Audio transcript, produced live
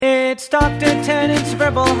It's Dr. Tennant's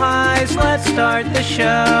Verbal Highs. Let's start the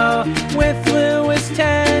show with Lewis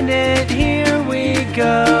Tennant. Here we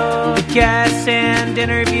go. Guests and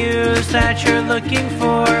interviews that you're looking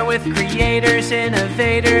for with creators,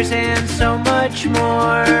 innovators, and so much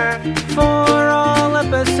more. For all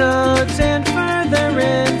episodes and further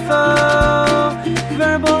info,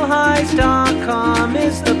 verbalhighs.com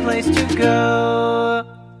is the place to go.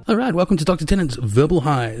 All right, welcome to Dr. Tennant's Verbal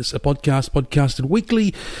Highs, a podcast podcasted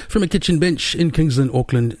weekly from a kitchen bench in Kingsland,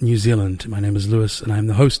 Auckland, New Zealand. My name is Lewis, and I'm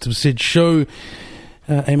the host of said show,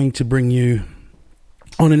 aiming to bring you,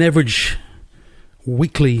 on an average,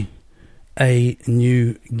 weekly, a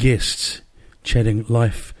new guest, chatting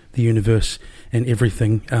life, the universe, and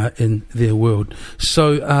everything in their world.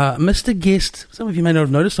 So, Mr. Guest, some of you may not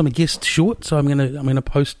have noticed, I'm a guest short, so I'm gonna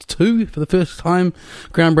post two for the first time,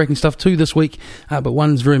 groundbreaking stuff, two this week, but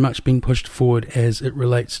one's very much been pushed forward as it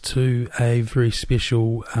relates to a very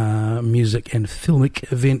special music and filmic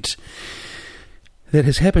event that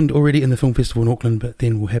has happened already in the Film Festival in Auckland, but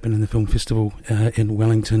then will happen in the Film Festival in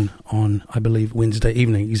Wellington on, I believe, Wednesday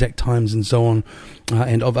evening, exact times and so on,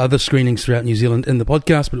 and of other screenings throughout New Zealand in the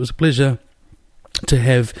podcast. But it was a pleasure to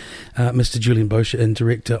have Mr. Julian Bosher,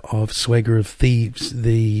 director of Swagger of Thieves,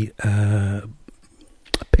 the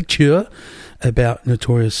picture about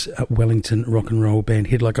notorious Wellington rock and roll band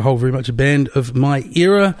Head Like a Hole, very much a band of my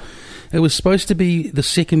era. It was supposed to be the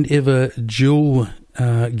second ever dual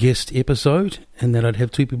guest episode, and that I'd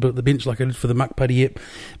have two people at the bench like I did for the Muck Putty ep,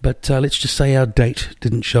 but let's just say our date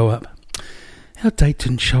didn't show up. But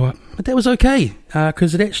that was okay,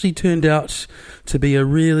 because it actually turned out to be a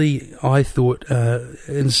really, I thought,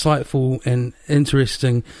 insightful and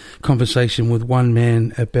interesting conversation with one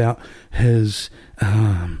man about his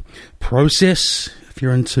process, if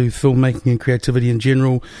you're into filmmaking and creativity in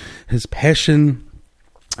general, his passion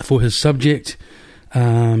for his subject,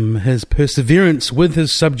 his perseverance with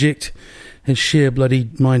his subject, his sheer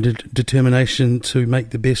bloody-minded determination to make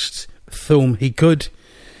the best film he could,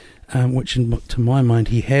 which, to my mind,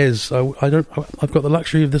 he has. I've got the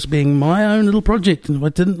luxury of this being my own little project, and if I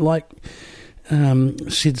didn't like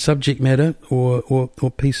said subject matter or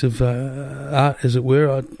piece of art, as it were,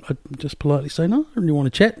 I'd just politely say, no, I don't really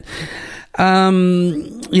want to chat.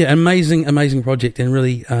 Amazing project, and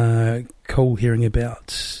really cool hearing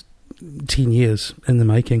about 10 years in the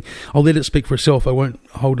making. I'll let it speak for itself. I won't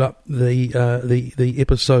hold up the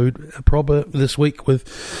episode proper this week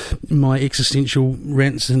with my existential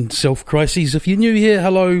rants and self-crises. If you're new here,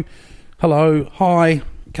 hello, hi,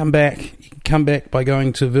 come back. You can come back by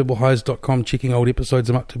going to verbalhighs.com, checking old episodes.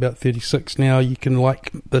 I'm up to about 36 now. You can like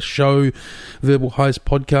the show, Verbal Highs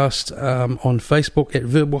Podcast, on Facebook, at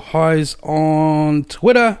Verbal Highs on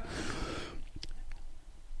Twitter.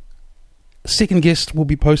 Second guest will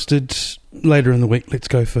be posted later in the week. Let's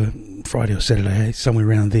go for Friday or Saturday, somewhere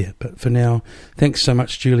around there. But for now, thanks so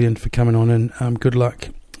much, Julian, for coming on, and good luck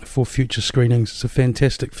for future screenings. It's a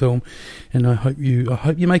fantastic film, and I hope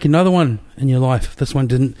you make another one in your life. This one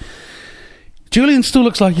didn't. Julian still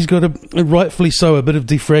looks like he's got rightfully so, a bit of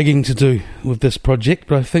defragging to do with this project,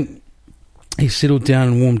 but I think he settled down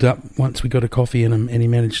and warmed up once we got a coffee in him, and he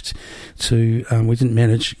managed to, we didn't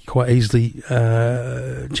manage, quite easily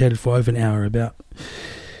chatted for over an hour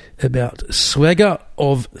about Swagger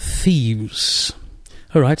of Thieves.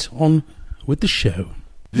 All right, on with the show.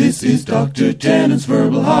 This is Dr. Tennant's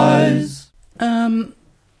Verbal Highs.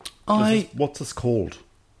 What's this called?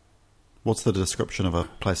 What's the description of a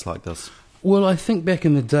place like this? Well, I think back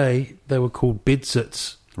in the day they were called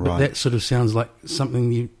bedsits, but Right. that sort of sounds like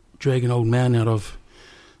something you drag an old man out of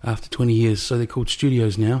after 20 years, so they're called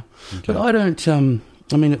studios now. Okay. But I don't,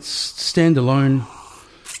 it's standalone.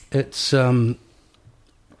 It's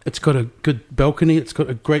got a good balcony, it's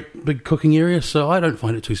got a great big cooking area, so I don't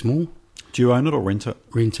find it too small. Do you own it or rent it?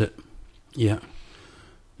 Rent it, yeah.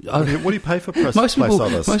 What do you pay for a Most place people,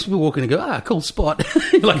 like this? most people walk in and go, cool spot.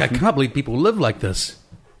 You're like, I can't believe people live like this.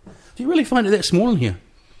 Do you really find it that small in here?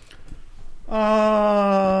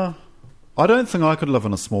 I don't think I could live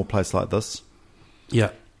in a small place like this.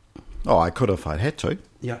 Yeah. Oh, I could if I had to.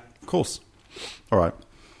 Yeah. Of course. All right.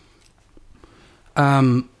 How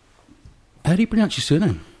do you pronounce your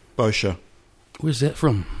surname? Bosher. Where's that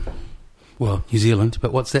from? Well, New Zealand,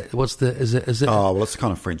 but what's that? Is it? Oh, well, it's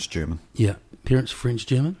kind of French-German. Yeah. Parents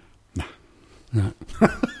French-German? No.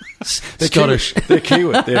 They're Scottish. They're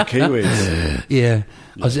Kiwis. Yeah.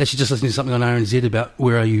 I was actually just listening to something on RNZ about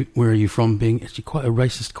where are you from, being actually quite a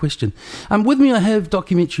racist question. With me I have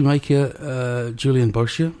documentary maker Julian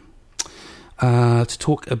Bosher to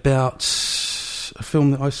talk about a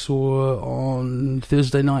film that I saw on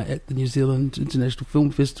Thursday night at the New Zealand International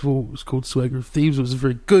Film Festival. It was called Swagger of Thieves. It was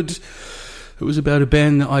very good. It was about a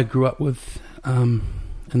band that I grew up with in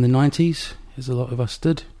the 90s, as a lot of us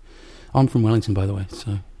did. I'm from Wellington, by the way.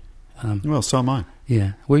 So, Well, so am I.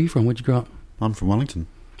 yeah. Where are you from? Where'd you grow up? I'm from Wellington.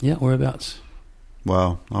 Yeah, whereabouts?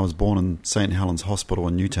 Well, I was born in St Helens Hospital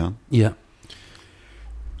in Newtown. Yeah.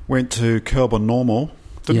 Went to Kelburn Normal.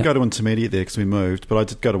 Didn't Yeah. go to intermediate there because we moved, but I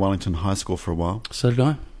did go to Wellington High School for a while. So did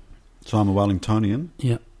I. So I'm a Wellingtonian,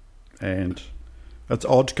 Yeah. and it's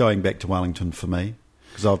odd going back to Wellington for me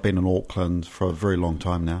because I've been in Auckland for a very long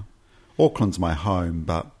time now. Auckland's my home,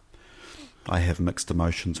 but I have mixed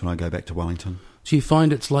emotions when I go back to Wellington. Do you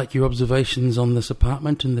find it's like your observations on this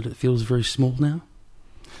apartment and that it feels very small now?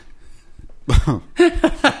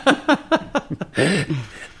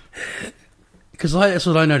 Because that's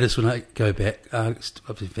what I notice when I go back.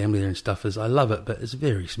 Obviously, family there and stuff is I love it, but it's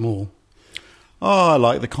very small. Oh, I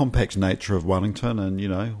like the compact nature of Wellington, and, you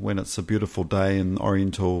know, when it's a beautiful day in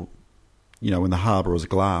Oriental, you know, when the harbour is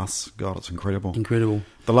glass, God, it's incredible. Incredible.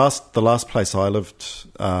 The last place I lived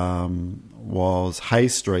was Hay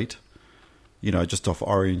Street, you know, just off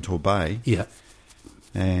Oriental Bay. Yeah.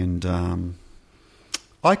 And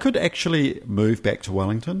I could actually move back to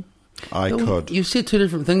Wellington. I could. You said two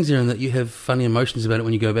different things there, and that you have funny emotions about it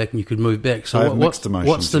when you go back, and you could move back. So I have mixed emotions,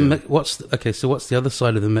 What's the yeah. okay? So what's the other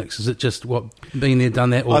side of the mix? Is it just what being there, done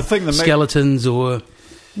that, or I think the skeletons, or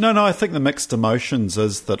No, I think the mixed emotions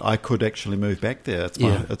is that I could actually move back there.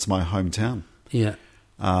 Yeah. It's my hometown. yeah,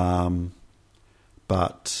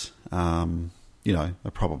 But you know,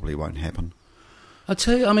 it probably won't happen. I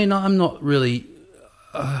tell you, I mean, I'm not really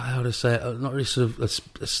how to say it. I'm not really sort of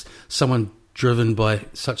someone driven by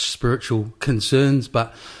such spiritual concerns,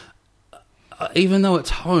 but even though it's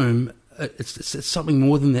home, it's something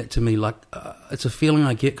more than that to me. Like it's a feeling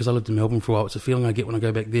I get because I lived in Melbourne for a while. It's a feeling I get when I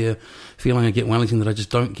go back there. Feeling I get in Wellington that I just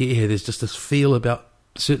don't get here. There's just this feel about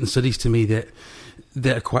certain cities to me that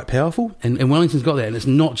are quite powerful, and Wellington's got that. And it's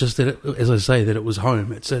not just that, as I say, that it was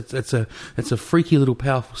home. It's a freaky little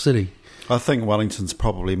powerful city. I think Wellington's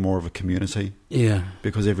probably more of a community. Yeah,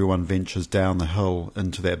 Because everyone ventures down the hill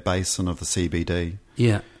into that basin of the CBD.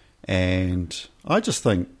 yeah, And I just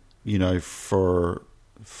think, you know, for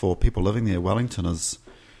people living there, Wellington is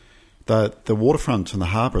the waterfront and the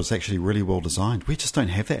harbour is actually really well designed. We just don't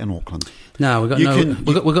have that in Auckland. No,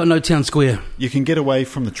 we've got no town square. You can get away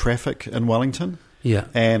from the traffic in Wellington, Yeah,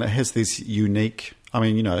 and it has this unique. I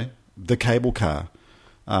mean, you know, the cable car.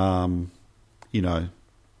 You know,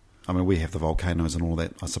 I mean, we have the volcanoes and all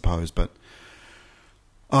that, I suppose, but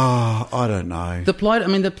I don't know. the plight. I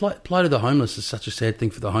mean, the plight of the homeless is such a sad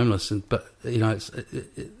thing for the homeless, but you know, it's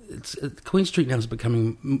Queen Street now is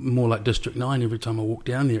becoming more like District 9 every time I walk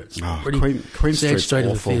down there. It's pretty Queen sad Street's state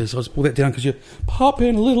of awful. affairs. I'll just pull that down because you pop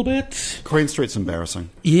in a little bit. Queen Street's embarrassing.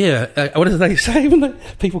 Yeah, what do they say when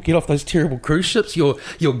people get off those terrible cruise ships? Your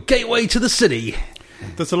gateway to the city.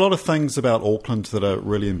 There's a lot of things about Auckland that are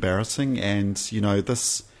really embarrassing, and you know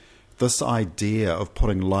this idea of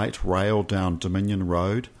putting light rail down Dominion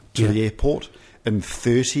Road to the airport in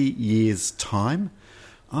 30 years' time.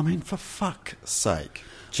 I mean, for fuck's sake,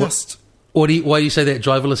 just Why do you say that?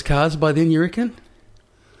 Driverless cars by then, you reckon?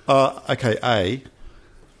 okay. A,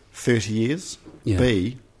 30 years. Yeah.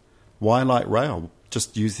 B, why light rail?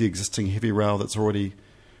 Just use the existing heavy rail that's already,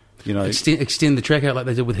 you know. Extend the track out like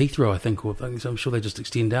they did with Heathrow, I think, or I'm sure they just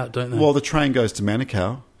extend out, don't they? Well, the train goes to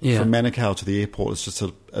Manukau. Yeah. From Manukau to the airport,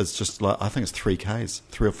 it's just like I think it's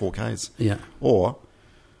 3 or 4 k's. Yeah. Or,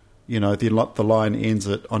 you know, the line ends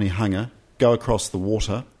at Onehunga, go across the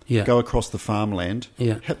water, Yeah. go across the farmland,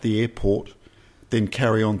 Yeah. hit the airport, then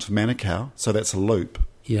carry on to Manukau. So that's a loop.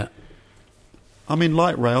 Yeah. I mean,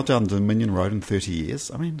 light rail down Dominion Road in 30 years.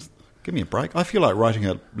 I mean, give me a break. I feel like writing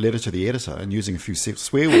a letter to the editor and using a few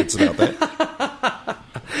swear words about that.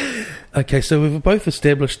 Okay, so we've both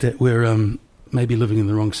established that we're maybe living in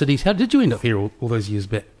the wrong cities. How did you end up here all those years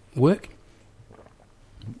back? Work?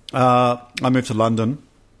 I moved to London.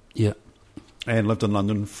 Yeah. And lived in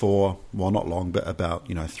London for, well, not long, but about,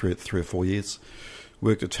 you know, three or 4 years.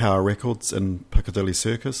 Worked at Tower Records in Piccadilly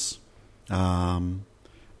Circus, in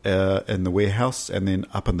the warehouse, and then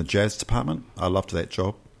up in the jazz department. I loved that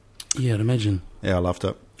job. Yeah, I'd imagine. Yeah, I loved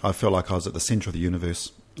it. I felt like I was at the centre of the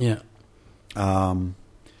universe. Yeah.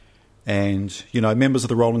 And, you know, members of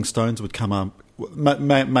the Rolling Stones would come up,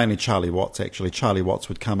 mainly Charlie Watts, actually. Charlie Watts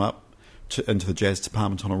would come up into the jazz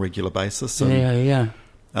department on a regular basis. And, Yeah.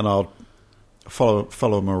 And I'd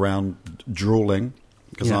follow him around drooling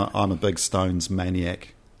because Yeah. I'm a big Stones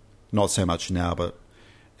maniac. Not so much now, but,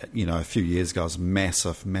 you know, a few years ago I was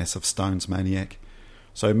massive Stones maniac.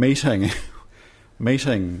 So meeting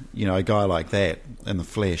meeting, a guy like that in the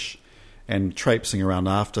flesh and traipsing around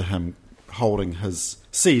after him holding his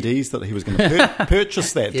CDs that he was going to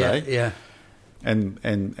purchase that day. Yeah.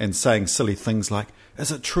 And saying silly things like,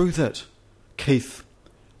 is it true that Keith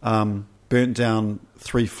burnt down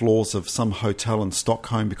 3 floors of some hotel in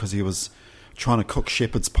Stockholm because he was trying to cook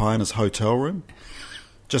shepherd's pie in his hotel room?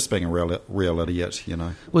 Just being a real idiot,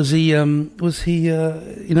 Was he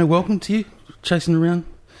welcome to you, chasing around?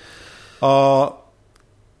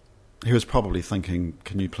 He was probably thinking,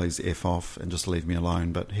 can you please F off and just leave me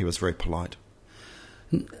alone? But he was very polite.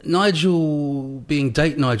 Nigel, being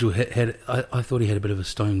date Nigel, I thought he had a bit of a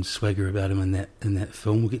stone swagger about him in that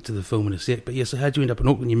film. We'll get to the film in a sec. But yeah, so how'd you end up in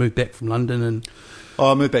Auckland? You moved back from London and...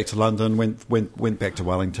 I moved back to London, went back to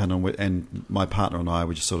Wellington, and my partner and I,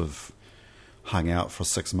 we just sort of hung out for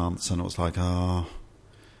 6 months, and it was like,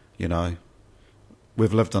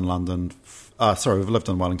 we've lived in London... we've lived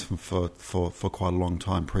in Wellington for quite a long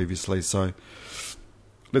time previously, so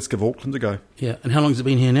let's give Auckland a go. Yeah, and how long has it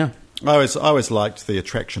been here now? I always liked the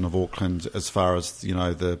attraction of Auckland as far as,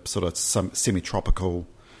 the sort of semi-tropical,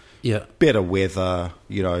 better weather,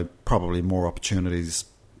 probably more opportunities,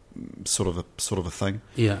 sort of a thing.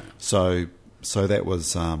 Yeah. So that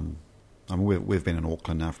was, we've been in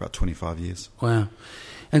Auckland now for about 25 years. Wow.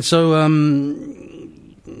 And so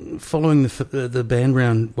following the band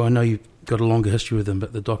round, well, I know you've got a longer history with them,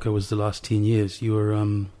 but the doco was the last 10 years. You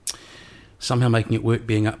were somehow making it work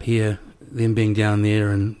being up here, them being down there,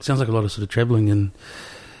 and it sounds like a lot of sort of travelling and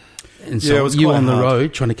so it was you quite on hard. the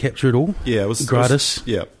road trying to capture it all. Yeah, it was gratis.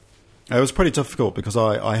 It was pretty difficult because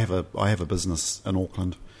I have a business in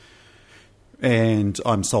Auckland, and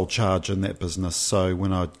I'm sole charge in that business. So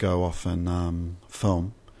when I'd go off and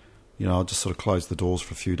film, I'd just sort of close the doors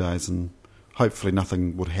for a few days, and hopefully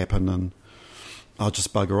nothing would happen, and I'd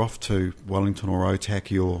just bugger off to Wellington or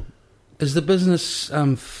Otaki or. Is the business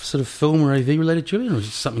sort of film or AV related, Julian, or is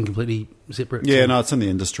it something completely separate? Yeah, no, it's in the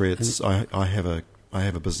industry. It's I have a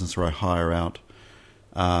business where I hire out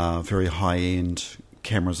very high end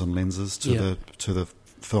cameras and lenses to the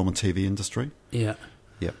film and TV industry. Yeah,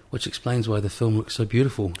 yeah. Which explains why the film looks so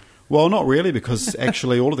beautiful. Well, not really, because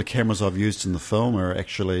actually all of the cameras I've used in the film are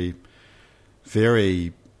actually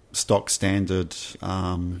very stock standard,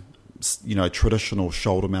 traditional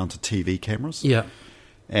shoulder mounted TV cameras. Yeah.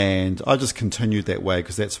 And I just continued that way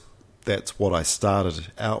because that's what I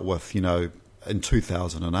started out with, in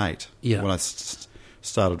 2008 when I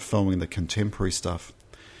started filming the contemporary stuff.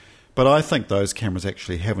 But I think those cameras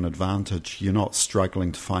actually have an advantage. You're not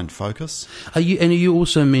struggling to find focus. Are you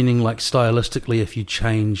also meaning, like, stylistically, if you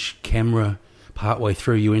change camera partway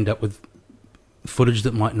through, you end up with footage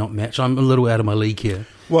that might not match? I'm a little out of my league here.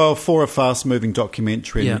 Well, for a fast-moving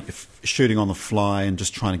documentary, and shooting on the fly and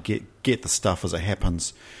just trying to get the stuff as it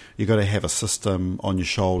happens, you've got to have a system on your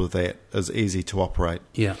shoulder that is easy to operate.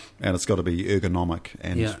 Yeah. And it's got to be ergonomic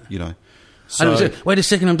and, So, wait a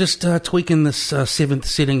second, I'm just tweaking this seventh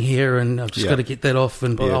setting here, and I've just got to get that off.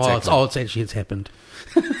 And exactly. It's happened.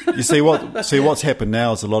 You see what's happened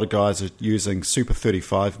now is a lot of guys are using super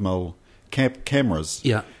 35mm cameras.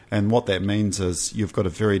 Yeah. And what that means is you've got a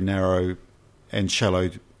very narrow and shallow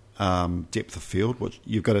depth of field, which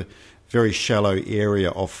you've got a very shallow area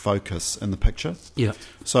of focus in the picture. Yeah.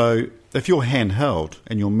 So if you're handheld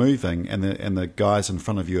and you're moving, and the guys in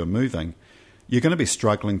front of you are moving, you're going to be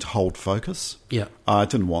struggling to hold focus. Yeah. I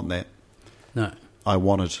didn't want that. No. I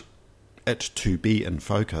wanted it to be in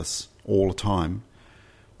focus all the time,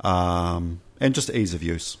 and just ease of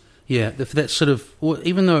use. Yeah, that's sort of,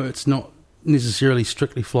 even though it's not necessarily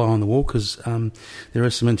strictly fly on the wall, because there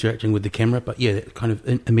is some interacting with the camera, but yeah, that kind of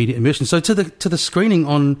immediate immersion. So to the screening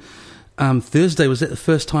on Thursday, was that the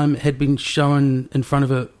first time it had been shown in front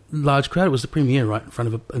of a large crowd? It was the premiere, right, in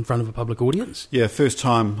front of a public audience? Yeah, first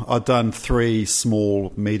time. I'd done 3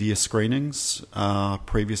 small media screenings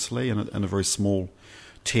previously in a very small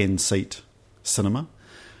 10-seat cinema.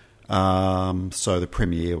 So the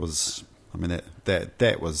premiere was,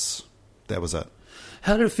 that was it.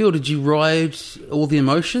 How did it feel? Did you ride all the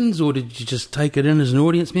emotions, or did you just take it in as an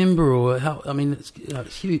audience member? Or how?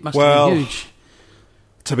 It's huge. Must have been huge.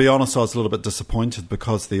 To be honest, I was a little bit disappointed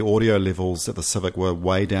because the audio levels at the Civic were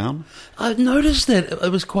way down. I noticed that.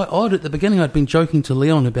 It was quite odd at the beginning. I'd been joking to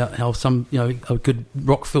Leon about how some, a good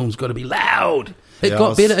rock film's got to be loud. It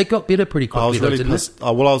got better pretty quickly.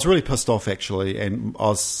 I was really pissed off actually, and I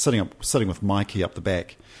was sitting with Mikey up the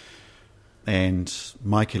back, and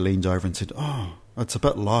Mikey leaned over and said, "Oh, it's a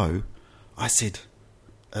bit low." I said,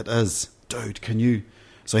 "It is, dude. Can you?"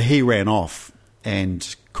 So he ran off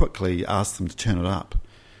and quickly asked them to turn it up.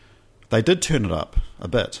 They did turn it up a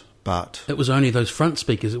bit, but It was only those front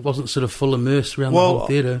speakers. It wasn't sort of full immerse around the whole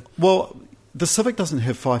theatre. Well, the Civic doesn't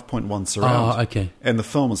have 5.1 surround. Oh, okay. And the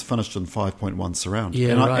film is finished in 5.1 surround. Yeah,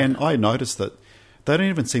 and right. I noticed that they don't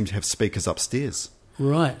even seem to have speakers upstairs.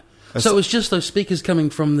 Right. So it was just those speakers coming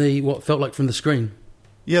from what felt like from the screen.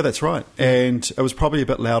 Yeah, that's right. And it was probably a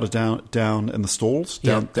bit louder down in the stalls,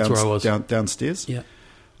 That's where I was. downstairs. Yeah.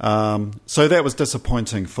 So that was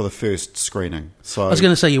disappointing for the first screening. So I was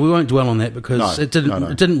going to say, we won't dwell on that because No, it didn't no.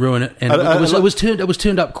 it didn't ruin it, and it was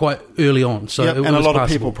turned up quite early on. So yeah, it and was a lot of passable.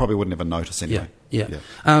 people probably wouldn't even notice anyway. Yeah.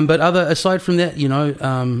 But aside from that,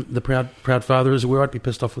 the proud father is aware. I'd be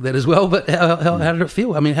pissed off with that as well. But how did it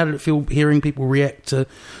feel? I mean, how did it feel hearing people react to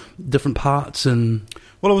different parts and?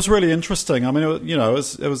 Well, it was really interesting. I mean, it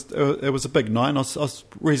was a big night, and I was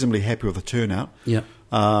reasonably happy with the turnout. Yeah.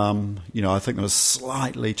 I think there was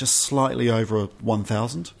just slightly over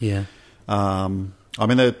 1,000. Yeah. I mean,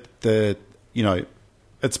 it's a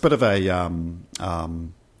bit of a,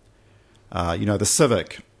 the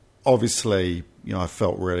Civic. Obviously, I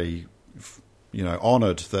felt really,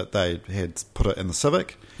 honoured that they had put it in the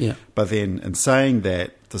Civic. Yeah. But then, in saying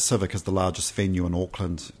that, the Civic is the largest venue in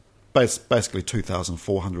Auckland, basically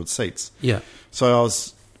 2,400 seats. Yeah. So I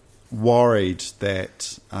was worried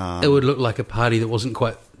that It would look like a party that wasn't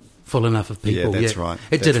quite full enough of people. Yeah, that's right.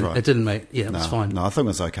 It That's didn't. right. It didn't, mate. Yeah, it was fine. No, I think it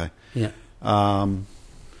was okay. Yeah.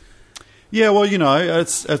 Yeah, well,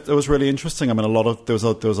 it was really interesting. I mean, there was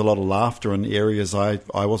a lot of laughter in areas I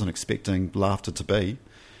wasn't expecting laughter to be,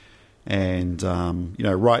 and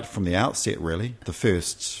right from the outset, really, the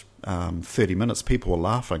first 30 minutes, people were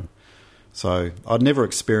laughing. So I'd never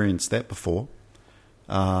experienced that before.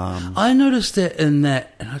 I noticed that in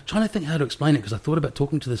that, and I'm trying to think how to explain it because I thought about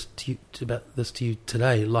talking about this to you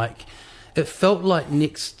today. Like, it felt like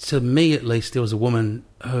next to me, at least, there was a woman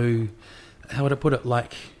who, how would I put it,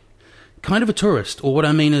 like, kind of a tourist, or what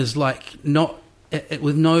I mean is like not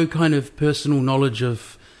with no kind of personal knowledge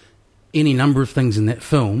of any number of things in that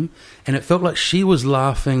film, and it felt like she was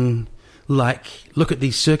laughing, like, look at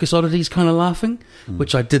these circus oddities kind of laughing,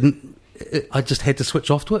 which I didn't. I just had to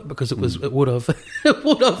switch off to it because it would have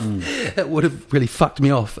really fucked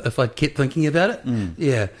me off if I kept thinking about it.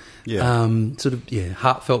 Yeah.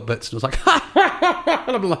 Heartfelt bits. And it was like,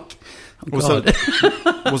 and I'm like, oh,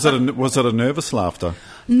 was it a nervous laughter?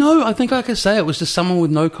 No, I think, like I say, it was just someone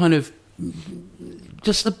with no kind of,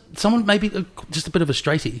 someone maybe just a bit of a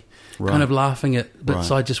straighty, kind of laughing at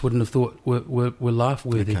bits I just wouldn't have thought were laugh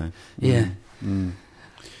worthy. Okay. Yeah.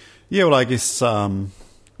 Yeah, well, I guess, who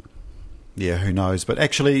knows? But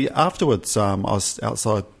actually, afterwards, I was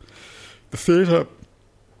outside the theatre,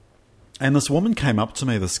 and this woman came up to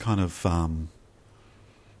me, this kind of,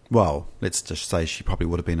 let's just say she probably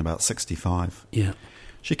would have been about 65. Yeah.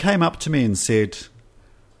 She came up to me and said,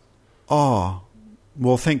 "Oh,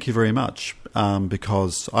 well, thank you very much,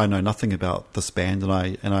 because I know nothing about this band and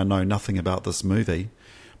I know nothing about this movie,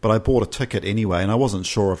 but I bought a ticket anyway, and I wasn't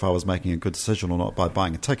sure if I was making a good decision or not by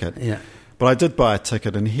buying a ticket. Yeah. But I did buy a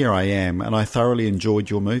ticket, and here I am, and I thoroughly enjoyed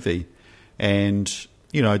your movie. And,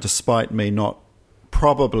 despite me not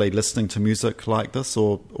probably listening to music like this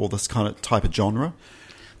or this kind of type of genre."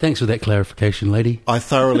 Thanks for that clarification, lady. I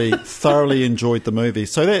thoroughly enjoyed the movie.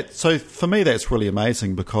 So for me, that's really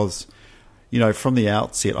amazing because, from the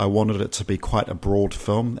outset, I wanted it to be quite a broad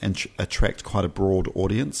film and attract quite a broad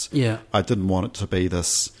audience. Yeah. I didn't want it to be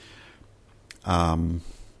this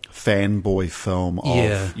fanboy film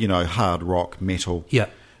of, hard rock, metal. Yeah.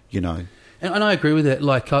 And I agree with that.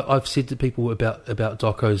 Like, I've said to people about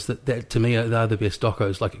docos that to me, they're the best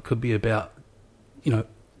docos. Like, it could be about,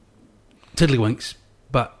 Tiddlywinks,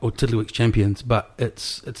 or Tiddlywinks Champions, but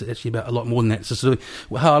it's actually about a lot more than that. So sort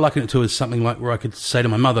of, how I liken it to is something like where I could say to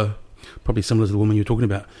my mother, probably similar to the woman you're talking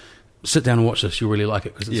about, sit down and watch this, you'll really like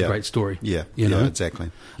it because it's a great story. Yeah, yeah,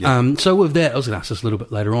 exactly. Yeah. So with that, I was going to ask this a little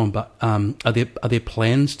bit later on, but are there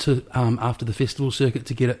plans to after the festival circuit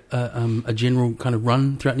to get a general kind of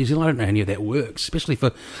run throughout New Zealand? I don't know how any of that works, especially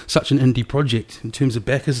for such an indie project in terms of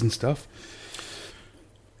backers and stuff.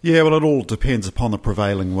 Yeah, well, it all depends upon the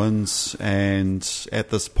prevailing winds, and at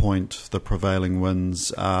this point, the prevailing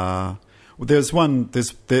winds are. Well, there is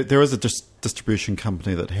a distribution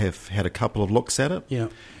company that have had a couple of looks at it. Yeah.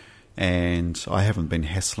 And I haven't been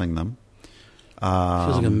hassling them.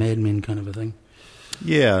 Feels like a Mad Men kind of a thing.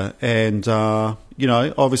 Yeah, and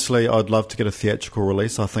obviously, I'd love to get a theatrical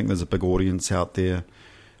release. I think there's a big audience out there,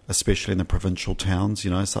 especially in the provincial towns,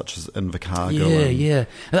 such as Invercargill. Yeah.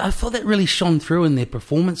 I thought that really shone through in their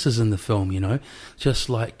performances in the film. Just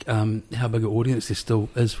like how big an audience there still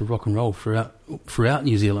is for rock and roll throughout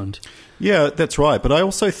New Zealand. Yeah, that's right. But I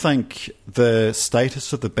also think the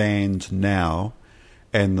status of the band now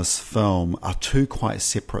and this film are two quite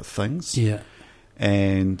separate things. Yeah.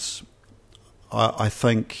 And I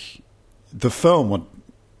think the film would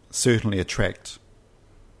certainly attract,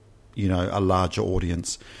 a larger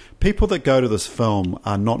audience. People that go to this film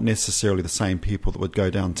are not necessarily the same people that would go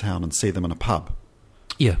downtown and see them in a pub.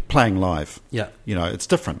 Yeah. Playing live. Yeah. It's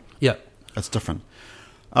different. Yeah. It's different.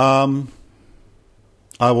 I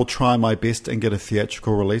will try my best and get a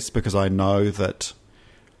theatrical release because I know that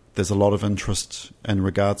there's a lot of interest in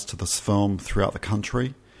regards to this film throughout the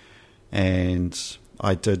country. And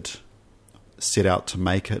I did set out to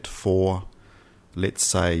make it for, let's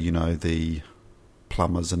say, the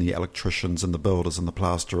plumbers and the electricians and the builders and the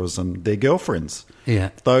plasterers and their girlfriends.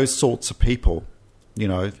 Yeah. Those sorts of people,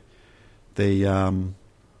 the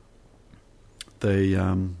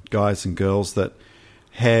guys and girls that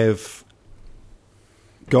have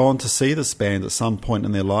gone to see this band at some point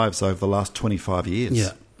in their lives over the last 25 years.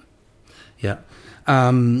 Yeah. Yeah.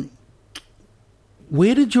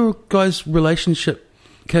 Where did your guys' relationship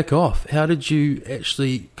kick off? How did you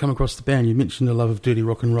actually come across the band? You mentioned the love of dirty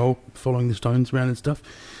rock and roll, following the Stones around and stuff.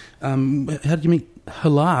 How did you meet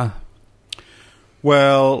Hala?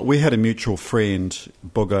 Well, we had a mutual friend,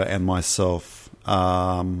 Booger and myself,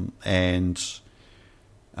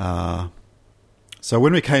 so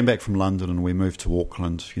when we came back from London and we moved to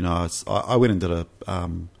Auckland, I went and did a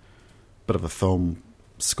bit of a film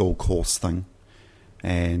school course thing.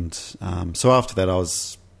 And so after that I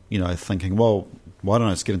was, thinking, well, why don't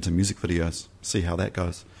I just get into music videos, see how that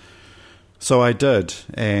goes. So I did,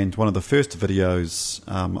 and one of the first videos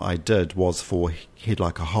I did was for Head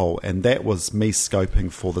Like a Hole, and that was me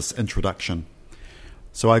scoping for this introduction.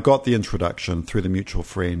 So I got the introduction through the mutual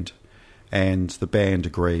friend, and the band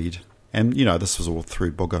agreed. And, this was all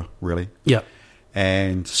through Booger, really. Yeah.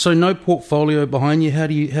 And so no portfolio behind you. How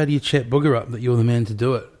do you chat Booger up that you're the man to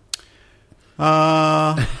do it?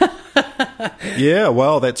 Yeah,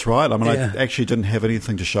 well, that's right. I mean, Yeah. I actually didn't have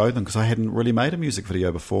anything to show them because I hadn't really made a music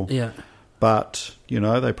video before. Yeah. But,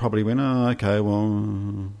 they probably went, okay,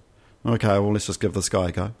 well, let's just give this guy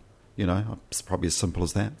a go. It's probably as simple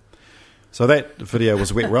as that. So that video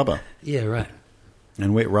was Wet Rubber. Yeah, right.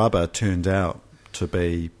 And Wet Rubber turned out to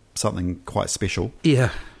be something quite special.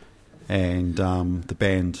 Yeah. And the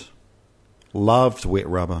band loved Wet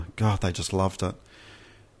Rubber. God, they just loved it.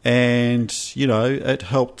 And, it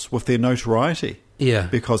helped with their notoriety. Yeah.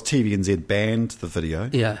 Because TVNZ banned the video.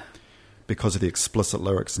 Yeah. Because of the explicit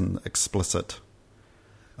lyrics and explicit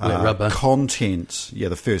Wet Rubber content. Yeah,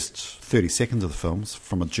 the first 30 seconds of the film's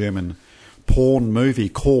from a German porn movie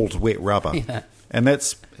called Wet Rubber. Yeah. And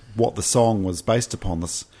that's what the song was based upon,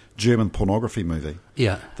 this German pornography movie.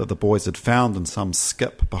 Yeah. That the boys had found in some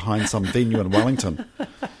skip behind some venue in Wellington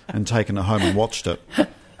and taken it home and watched it.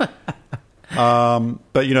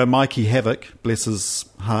 But, Mikey Havoc, bless his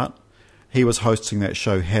heart, he was hosting that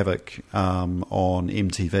show Havoc on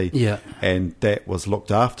MTV. Yeah. And that was looked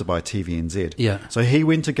after by TVNZ. Yeah. So he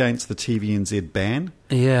went against the TVNZ ban.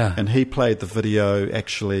 Yeah. And he played the video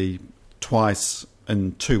actually twice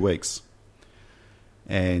in 2 weeks.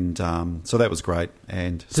 And so that was great.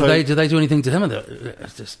 And did they do anything to him?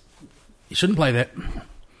 It's just, you shouldn't play that.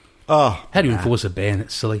 Oh, How do you enforce a ban?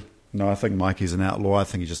 It's silly. No, I think Mikey's an outlaw. I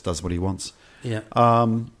think he just does what he wants. Yeah.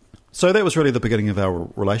 So that was really the beginning of our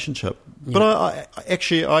relationship. Yeah. But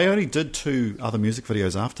I only did 2 other music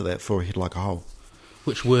videos after that for Head Like a Hole.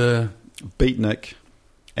 Which were Beatnik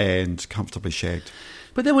and Comfortably Shagged.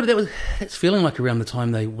 But that's feeling like around the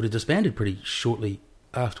time they would have disbanded pretty shortly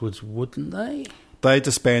afterwards, wouldn't they? They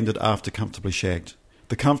disbanded after Comfortably Shagged.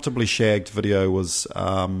 The Comfortably Shagged video was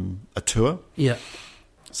a tour. Yeah.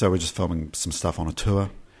 So we're just filming some stuff on a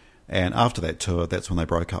tour. And after that tour, that's when they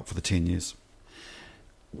broke up for the 10 years.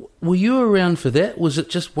 Were you around for that? Was it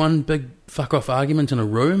just one big fuck-off argument in a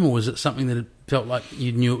room, or was it something that it felt like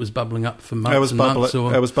you knew it was bubbling up for months months?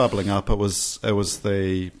 Or? It was bubbling up. It was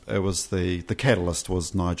the catalyst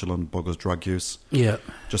was Nigel and Booger's drug use. Yeah.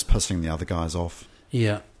 Just pissing the other guys off.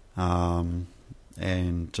 Yeah.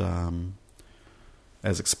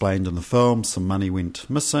 As explained in the film, some money went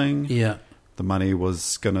missing. Yeah. The money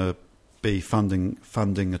was going to be funding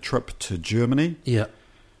a trip to Germany. Yeah.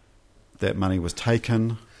 That money was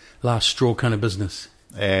taken. Last straw kind of business.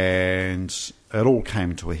 And it all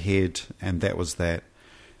came to a head, and that was that.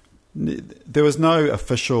 There was no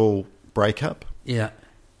official breakup. Yeah.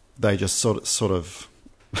 They just sort of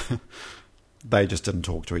they just didn't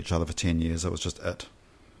talk to each other for 10 years. It was just it.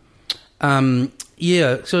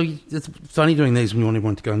 Yeah, so it's funny doing these when you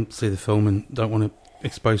want to go and see the film and don't want to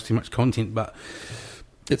expose too much content, but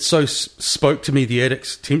it so spoke to me, the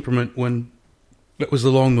Addicts' temperament, when it was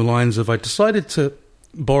along the lines of I decided to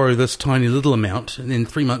borrow this tiny little amount, and then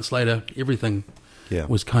 3 months later, everything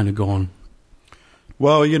was kind of gone.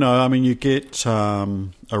 Well, you know, I mean, you get a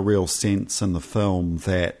real sense in the film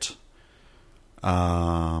that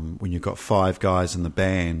when you've got 5 guys in the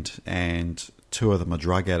band and 2 of them are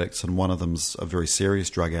drug addicts and one of them's a very serious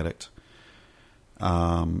drug addict,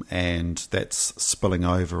 and that's spilling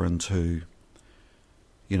over into,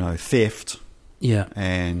 you know, theft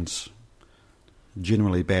and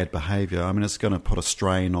generally bad behaviour. I mean, it's going to put a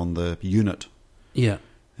strain on the unit. Yeah.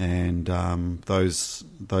 And those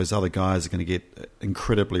other guys are going to get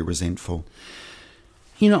incredibly resentful.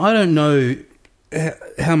 You know, I don't know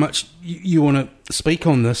how much you want to speak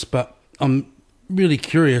on this, but I'm really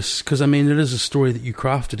curious because, I mean, it is a story that you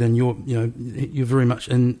crafted, and you're very much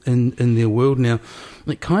in their world now.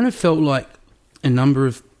 It kind of felt like a number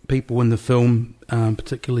of people in the film,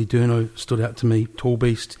 particularly Durno, stood out to me. Tall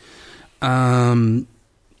Beast. If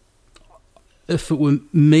it were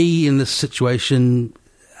me in this situation,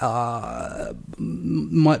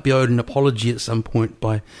 might be owed an apology at some point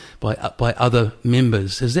by other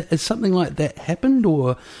members. Has something like that happened,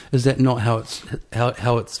 or is that not how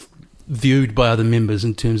it's viewed by other members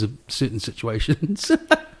in terms of certain situations?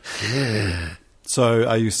 So,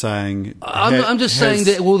 are you saying? I'm just saying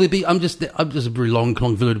that will there be? I'm just a very long,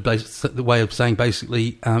 convoluted way of saying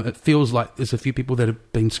basically. It feels like there's a few people that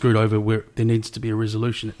have been screwed over where there needs to be a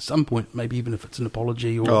resolution at some point, maybe even if it's an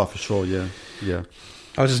apology. Or for sure, yeah.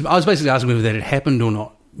 I was basically asking whether that had happened or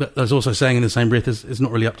not, but I was also saying in the same breath, it's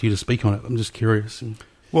not really up to you to speak on it. I'm just curious.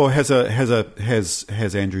 Well, has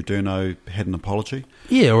Andrew Durno had an apology?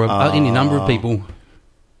 Yeah, or any number of people.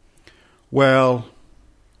 Well,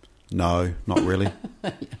 no, not really.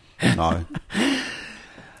 No.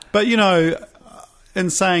 But, you know, in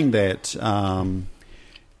saying that,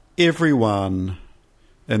 everyone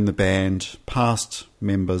in the band, past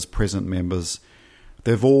members, present members,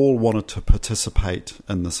 they've all wanted to participate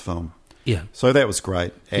in this film. Yeah. So that was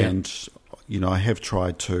great. And, you know, I have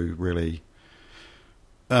tried to really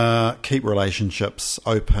keep relationships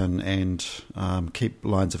open and keep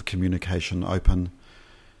lines of communication open,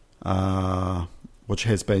 which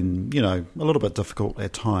has been, you know, a little bit difficult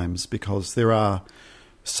at times because there are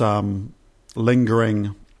some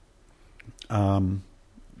lingering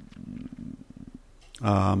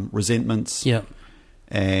resentments. Yeah.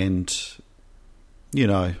 And, you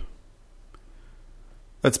know,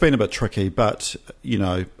 it's been a bit tricky, but, you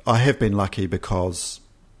know, I have been lucky because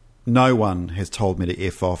no one has told me to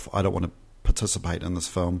F off. I don't want to participate in this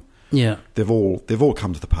film. Yeah, they've all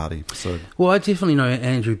come to the party. So, well, I definitely know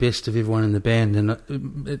Andrew best of everyone in the band, and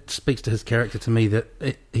it speaks to his character to me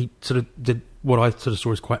that he sort of did what I sort of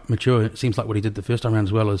saw as quite mature. It seems like what he did the first time around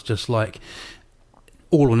as well is just like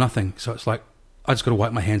all or nothing. So it's like I just got to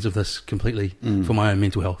wipe my hands of this completely for my own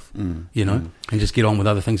mental health, you know, and just get on with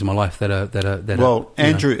other things in my life that are. Well,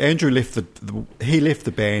 Andrew left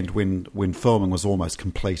the band when filming was almost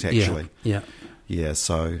complete. Actually, yeah.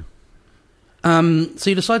 So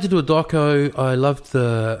you decided to do a doco. I loved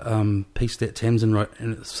the piece that Tamsin wrote,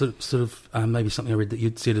 and it's sort of maybe something I read that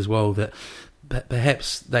you'd said as well, that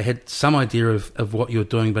perhaps they had some idea of what you were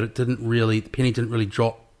doing, but the penny didn't really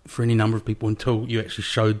drop for any number of people until you actually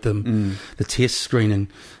showed them the test screening.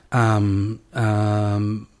 How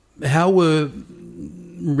were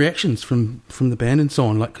reactions from the band and so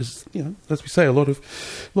on? Like, because, you know, as we say, a lot of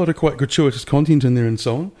quite gratuitous content in there and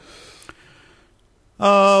so on.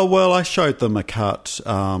 Well, I showed them a cut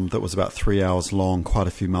that was about 3 hours long quite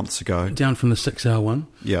a few months ago. Down from the 6-hour one?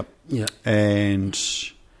 Yep. Yeah. And,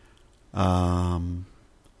 I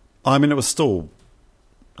mean, it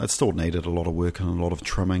still needed a lot of work and a lot of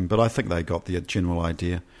trimming, but I think they got the general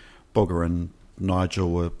idea. Booger and Nigel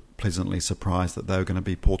were pleasantly surprised that they were going to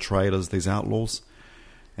be portrayed as these outlaws.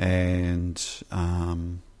 And,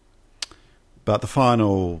 but the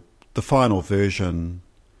final version,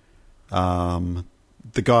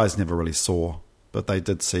 the guys never really saw, but they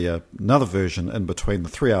did see another version in between the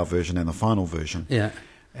 3-hour version and the final version. Yeah.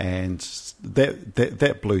 And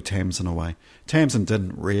that blew Tamsin away. Tamsin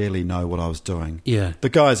didn't really know what I was doing. Yeah. The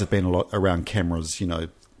guys had been a lot around cameras, you know,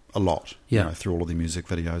 a lot, you know, through all of the music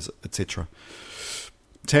videos, etc.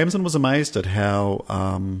 Tamsin was amazed at how...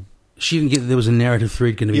 she didn't get that there was a narrative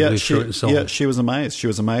thread going to be moved through it and so on. Yeah, she was amazed. She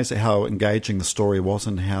was amazed at how engaging the story was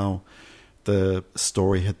and how the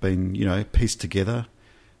story had been, you know, pieced together.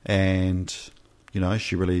 And, you know,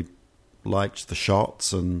 she really liked the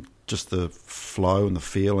shots and just the flow and the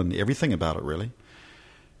feel and everything about it, really.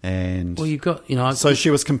 And well, you've got, you know, so she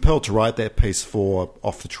was compelled to write that piece for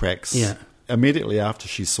Off the Tracks immediately after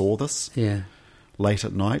she saw this. Yeah. Late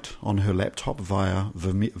at night on her laptop via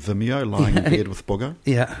Vimeo, lying in bed with Booger.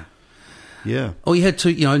 Yeah. Yeah. Oh, you had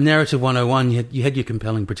to, narrative 101, you had your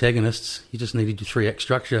compelling protagonists. You just needed your 3-act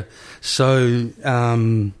structure. So,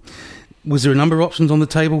 was there a number of options on the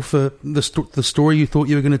table for the story you thought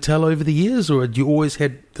you were going to tell over the years, or had you always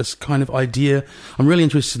had this kind of idea? I'm really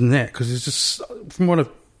interested in that, because there's just, from what I've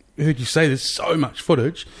heard you say, there's so much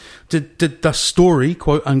footage. Did the story,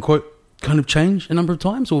 quote unquote, kind of change a number of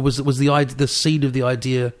times, or was the seed of the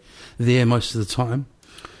idea there most of the time?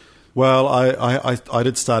 Well, I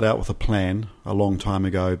did start out with a plan a long time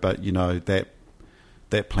ago, but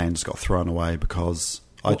that plan just got thrown away because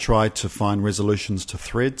I tried to find resolutions to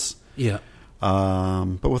threads. Yeah.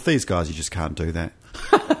 But with these guys, you just can't do that.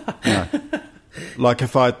 Like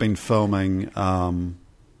if I'd been filming, a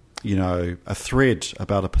thread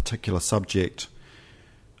about a particular subject,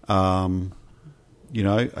 a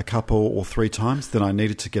couple or 3 times, then I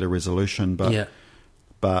needed to get a resolution.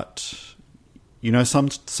 But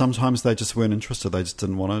sometimes they just weren't interested. They just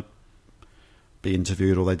didn't want to be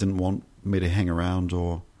interviewed, or they didn't want me to hang around,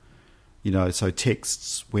 or, so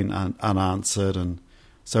texts went unanswered. And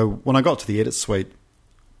so when I got to the edit suite,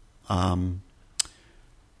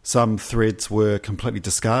 some threads were completely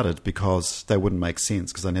discarded because they wouldn't make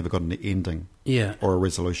sense, because they never got an ending or a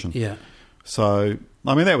resolution. Yeah. So,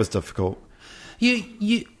 that was difficult.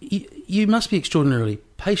 You must be extraordinarily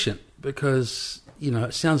patient, because,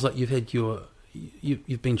 it sounds like you've had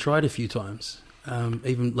you've been tried a few times,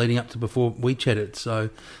 even leading up to before we chatted. So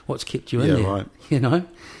what's kept you in there? Right.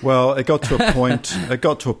 Well, it got to a point. It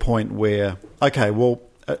got to a point where I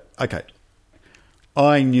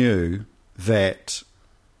knew that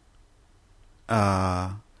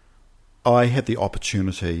I had the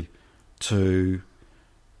opportunity to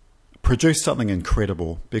produce something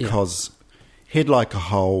incredible, because Head Like a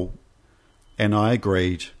Hole and I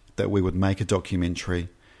agreed that we would make a documentary.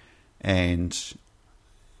 And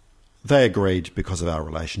they agreed because of our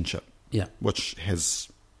relationship, which has,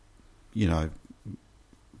 it's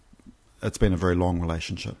been a very long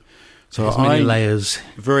relationship. So there's many layers.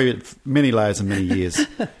 Very many layers and many years.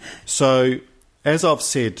 So, as I've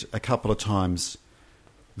said a couple of times,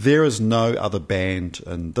 there is no other band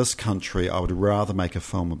in this country I would rather make a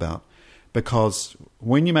film about, because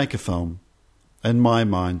when you make a film, in my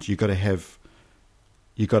mind, you got to have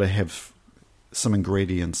some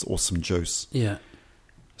ingredients or some juice. Yeah.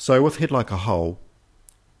 So with Head Like a Hole,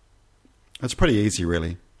 it's pretty easy,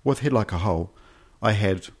 really. With Head Like a Hole, I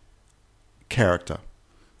had character.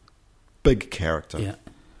 Big character. Yeah.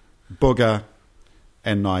 Booger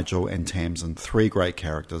and Nigel and Tamsin, 3 great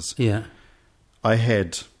characters. Yeah. I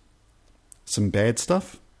had some bad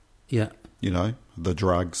stuff. Yeah. The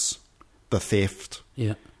drugs, the theft,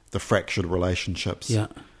 the fractured relationships. Yeah.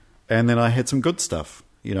 And then I had some good stuff.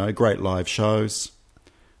 Great live shows.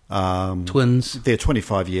 Twins. Their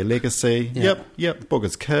 25-year legacy. Yeah. Yep.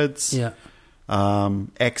 Booger's Kids. Yeah.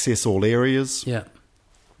 Access all areas. Yeah.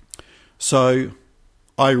 So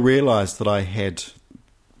I realised that I had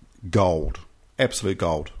gold, absolute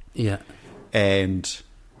gold. Yeah. And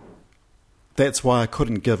that's why I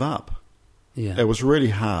couldn't give up. Yeah. It was really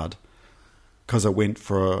hard, because I went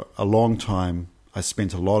for a long time. I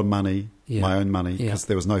spent a lot of money, my own money, because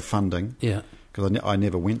there was no funding. Yeah. Because I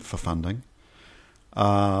never went for funding.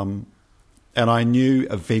 And I knew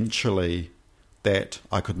eventually that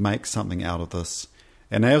I could make something out of this.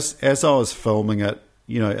 And as I was filming it,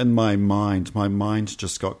 in my mind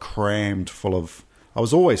just got crammed full of... I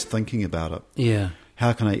was always thinking about it. Yeah.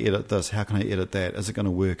 How can I edit this? How can I edit that? Is it going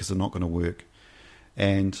to work? Is it not going to work?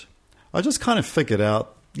 And I just kind of figured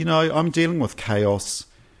out, I'm dealing with chaos.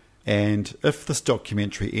 And if this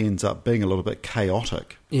documentary ends up being a little bit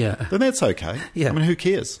chaotic, then that's okay. Yeah. Who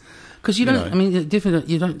cares? Because you don't.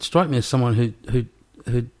 Definitely, you don't strike me as someone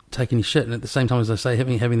who'd take any shit, and at the same time, as I say,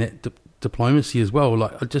 having that diplomacy as well,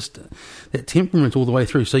 like just that temperament all the way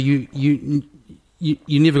through. So you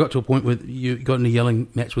never got to a point where you got in a yelling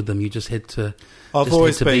match with them. You just had to.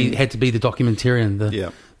 Had to be the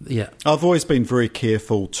documentarian. I've always been very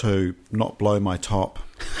careful to not blow my top,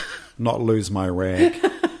 not lose my rag.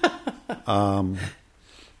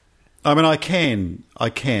 I can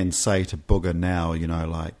say to Booger now,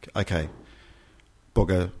 okay,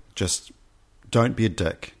 Booger, just don't be a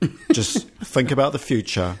dick. Just think about the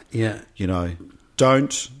future. Yeah.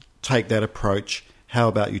 Don't take that approach. How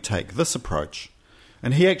about you take this approach?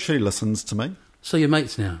 And he actually listens to me. So you're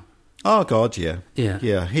mates now? Oh, God, yeah. Yeah.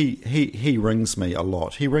 Yeah, he rings me a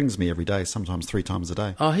lot. He rings me every day, sometimes 3 times a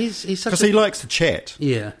day. Oh, he's such because he likes to chat.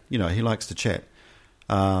 Yeah. He likes to chat.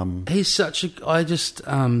 He's such a...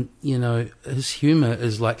 his humour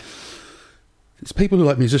is like... It's people who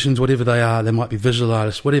like musicians, whatever they are. They might be visual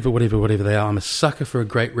artists, whatever they are. I'm a sucker for a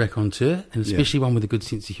great raconteur, and especially one with a good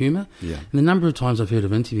sense of humour. Yeah. And the number of times I've heard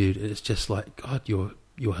him interviewed, it's just like, God, you're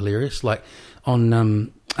hilarious. Like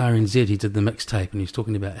on RNZ, he did the mixtape, and he was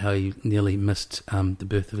talking about how he nearly missed the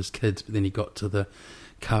birth of his kids, but then he got to the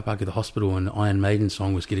car park of the hospital, and the Iron Maiden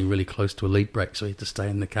song was getting really close to a lead break, so he had to stay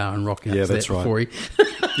in the car and rock out. Yeah, to that's that right. before he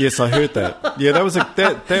Yes, I heard that. Yeah, that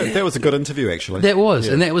was a good interview, actually. That was,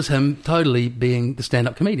 Yeah. and that was him totally being the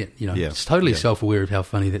stand-up comedian. You know, Yeah. just totally Yeah. self-aware of how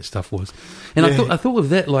funny that stuff was. And Yeah. I thought of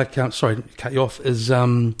that, like, sorry to cut you off, is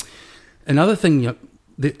another thing. You know,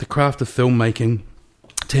 the craft of filmmaking.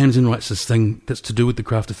 Tamsin writes this thing that's to do with the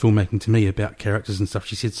craft of filmmaking to me about characters and stuff.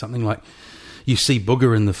 She said something like, "You see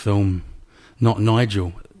Booger in the film, not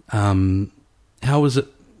Nigel." How was it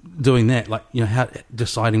doing that? Like, you know, how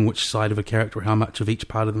deciding which side of a character, or how much of each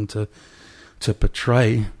part of them to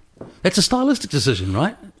portray. That's a stylistic decision,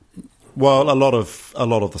 right? Well, a lot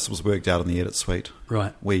of this was worked out in the edit suite.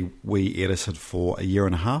 Right. We edited for a year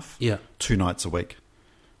and a half. Yeah. 2 nights a week.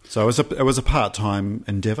 So it was a part-time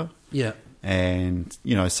endeavour. Yeah. And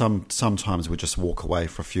you know, sometimes we just walk away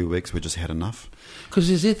for a few weeks. We just had enough. Because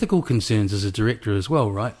there's ethical concerns as a director as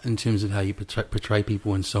well, right? In terms of how you portray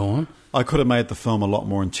people and so on. I could have made the film a lot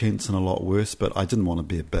more intense and a lot worse, but I didn't want to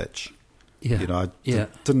be a bitch. Yeah. You know, I Yeah.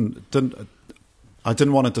 didn't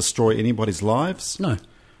want to destroy anybody's lives No.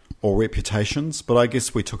 or reputations, but I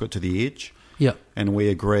guess we took it to the edge, Yeah. and we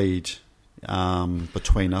agreed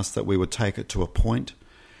between us that we would take it to a point,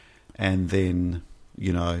 and then,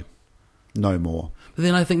 you know, no more. But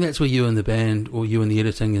then I think that's where you and the band, or you and the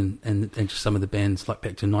editing and just some of the bands, like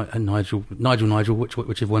back to Nigel,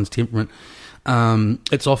 whichever one's temperament,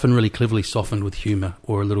 it's often really cleverly softened with humour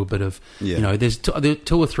or a little bit of, Yeah. you know, there are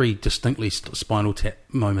 2 or 3 distinctly Spinal Tap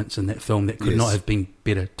moments in that film that could Yes. not have been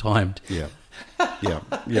better timed. Yeah,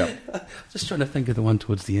 yeah. Just trying to think of the one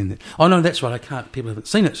towards the end. Oh no, that's right. I can't. People haven't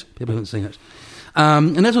seen it.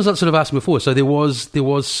 And that's what I was sort of asking before. So there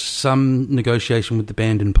was some negotiation with the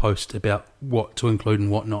band in post about what to include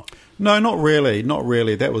and what not. No, not really.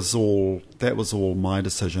 That was all my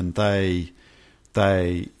decision. They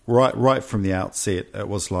right from the outset, it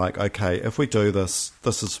was like, okay, if we do this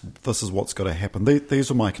is what's got to happen.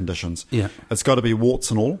 These are my conditions. Yeah. It's got to be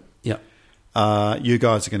warts and all. Yeah. You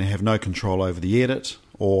guys are going to have no control over the edit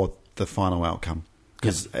or the final outcome,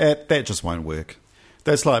 because that just won't work.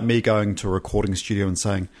 That's like me going to a recording studio and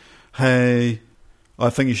saying, "Hey, I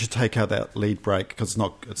think you should take out that lead break because it's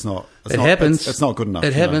not happens. It's not good enough."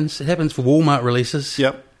 It happens. It happens for Walmart releases.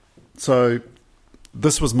 Yep. So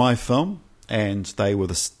this was my film, and they were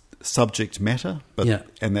the subject matter,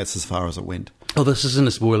 and that's as far as it went. Oh, this isn't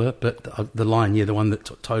a spoiler, but the line, the one that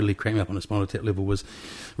totally cracked me up on a Spinal Tap level was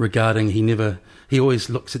regarding he always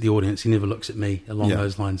looks at the audience, he never looks at me, along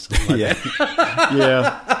those lines. Like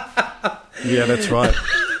Yeah, that's right.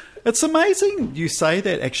 It's amazing you say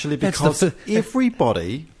that, actually, because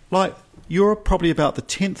everybody, like, you're probably about the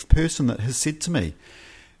 10th person that has said to me,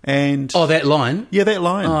 and that line? Yeah, that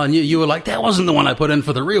line. Oh, and you were like, that wasn't the one I put in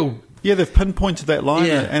for the real. Yeah, they've pinpointed that line,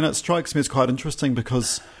 Yeah. and it strikes me as quite interesting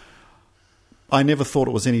because I never thought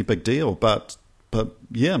it was any big deal, but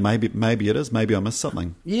yeah, maybe it is. Maybe I missed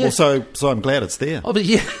something. Yeah. Also, so I'm glad it's there. Oh, but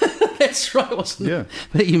yeah, that's right, wasn't Yeah. it?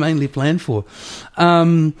 That you mainly planned for.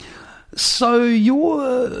 So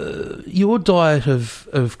your diet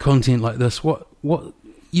of content like this, what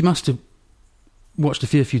you must have watched a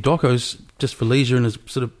fair few docos just for leisure and as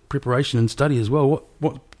sort of preparation and study as well.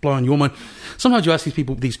 What's blowing your mind? Sometimes you ask these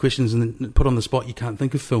people these questions and then put on the spot you can't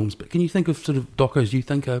think of films, but can you think of sort of docos you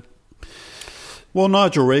think are... Well,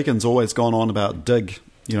 Nigel Regan's always gone on about Dig.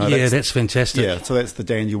 You know, that's fantastic. Yeah, so that's the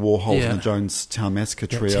Dandy Warhols and the Jonestown Massacre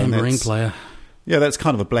that trio. tambourine player. Yeah, that's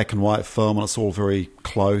kind of a black and white film, and it's all very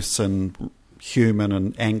close and human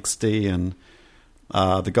and angsty. And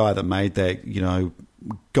the guy that made that, you know,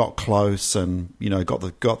 got close and, you know, got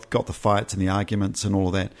the fights and the arguments and all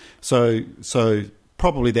of that. So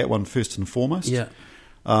probably that one first and foremost. Yeah.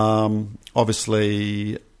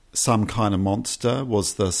 Obviously, Some Kind of Monster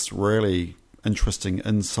was this really interesting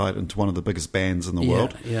insight into one of the biggest bands in the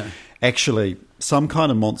world. Yeah. Actually, Some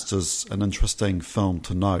Kind of Monster's an interesting film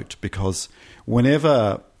to note because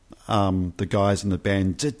whenever the guys in the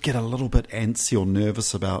band did get a little bit antsy or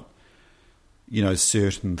nervous about, you know,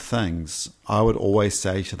 certain things, I would always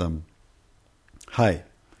say to them, hey,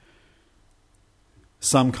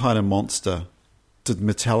 Some Kind of Monster, did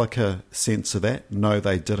Metallica censor that? No,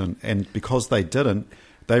 they didn't. And because they didn't,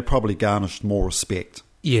 they probably garnished more respect.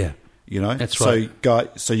 Yeah. You know? That's right.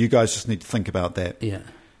 So you guys just need to think about that. Yeah.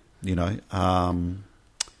 You know?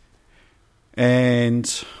 And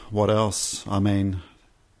what else? I mean,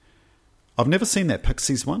 I've never seen that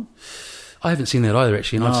Pixies one. I haven't seen that either,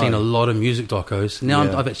 actually, and I've No. seen a lot of music docos. Now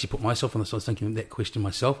Yeah. I've actually put myself on this. I was thinking that question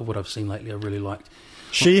myself of what I've seen lately I really liked.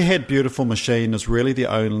 She Had Beautiful Machine is really the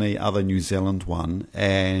only other New Zealand one,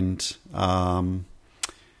 and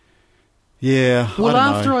yeah. Well, I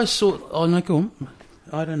don't after know. I saw... Oh, no, go on.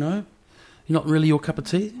 I don't know. Not really your cup of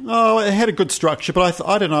tea? Oh, it had a good structure, but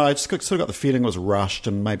I don't know. I just sort of got the feeling it was rushed,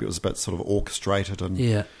 and maybe it was a bit sort of orchestrated,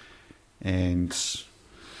 Yeah. and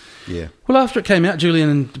yeah. Well, after it came out, Julian,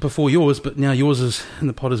 and before yours, but now yours is in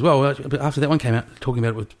the pod as well. But after that one came out, talking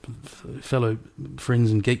about it with fellow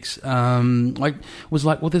friends and geeks, I was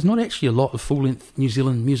like, well, there's not actually a lot of full-length New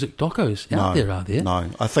Zealand music docos out there, are there? No,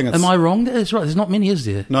 I think it's. Am I wrong? That's right. There's not many, is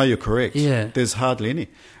there? No, you're correct. Yeah. There's hardly any,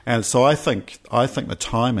 and so I think the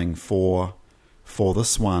timing for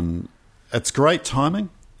this one, it's great timing.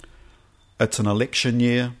 It's an election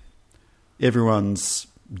year. Everyone's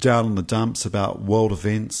down in the dumps about world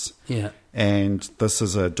events. Yeah. And this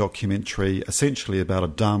is a documentary essentially about a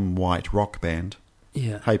dumb white rock band.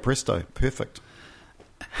 Yeah. Hey presto, perfect.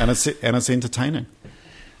 And it's entertaining.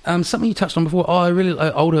 Something you touched on before. Oh, I really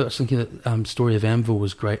older. I was thinking that Story of Anvil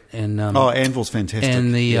was great, and Anvil's fantastic.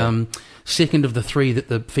 and the yeah. Second of the three that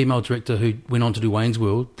the female director who went on to do Wayne's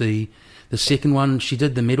World, the second one she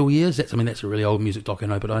did, The Metal Years. That's a really old music doc, I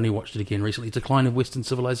know, but I only watched it again recently. Decline of Western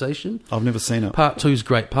Civilization. I've never seen it. Part 2's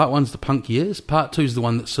great. Part 1's the punk years. Part 2's the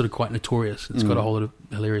one that's sort of quite notorious. It's got a whole lot of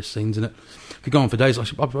hilarious scenes in it. Could go on for days. I'll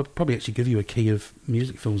probably actually give you a key of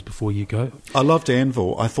music films before you go. I loved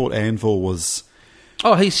Anvil. I thought Anvil was.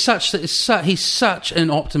 Oh, he's such an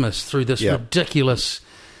optimist through this Yeah. ridiculous.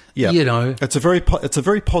 Yeah, You know. it's a very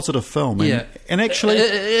positive film. And, Yeah, and actually,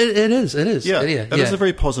 it is. yeah, it is a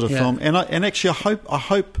very positive Yeah. film. And actually, I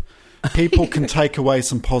hope people can take away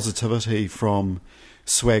some positivity from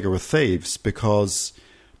Swagger with Thieves, because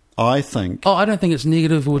I think Oh, I don't think it's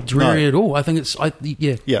negative or dreary No. at all. I think it's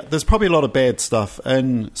yeah, there's probably a lot of bad stuff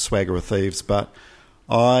in Swagger with Thieves, but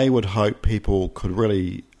I would hope people could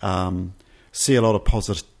really see a lot of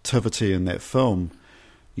positivity in that film.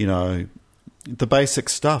 You know, the basic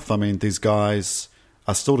stuff. I mean, these guys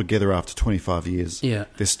are still together after 25 years. Yeah.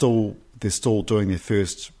 They're still doing their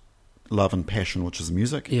first love and passion, which is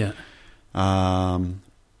music. Yeah.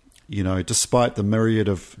 You know, despite the myriad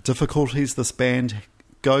of difficulties this band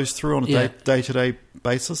goes through on a day-to-day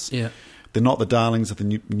basis. Yeah. They're not the darlings of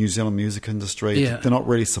the New Zealand music industry. Yeah. They're not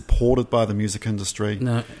really supported by the music industry.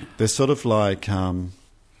 No. They're sort of like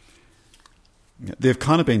they've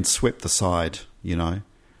kind of been swept aside, you know.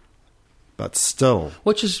 But still,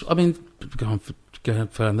 Which is, I mean, going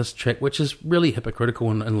on this track, which is really hypocritical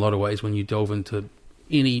in a lot of ways when you delve into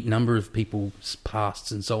any number of people's pasts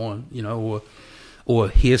and so on, you know, or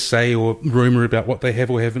hearsay or rumour about what they have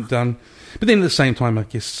or haven't done. But then at the same time, I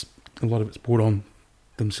guess a lot of it's brought on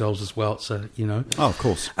themselves as well. So, you know. oh, of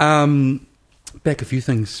course. Back a few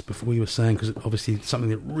things before you were saying, because obviously it's something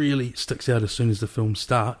that really sticks out as soon as the film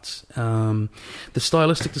starts. The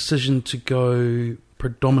stylistic decision to go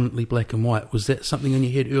predominantly black and white, was that something in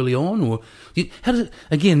your head early on, or how does it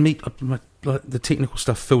again meet the technical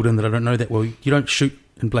stuff filled in that I don't know that well? You don't shoot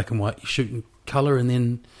in black and white, you shoot in colour, and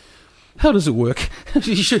then how does it work?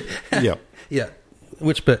 You shoot, Yeah. yeah.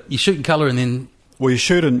 Which bit? You shoot in colour and then Well, you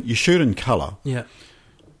shoot in colour, yeah.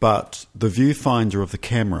 but the viewfinder of the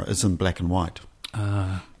camera is in black and white.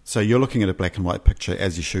 So you're looking at a black and white picture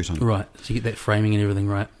as you're shooting. Right. So you get that framing and everything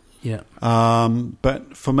right. Yeah.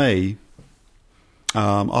 But for me,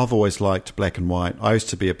 I've always liked black and white. I used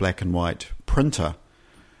to be a black and white printer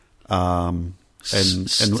in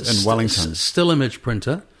Wellington. Still image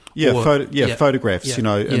printer. Yeah, Or- photographs. Yeah. You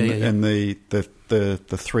know, Yeah. in the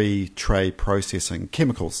 3-tray processing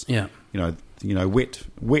chemicals. Yeah. You know, wet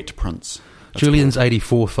prints. That's Julian's called.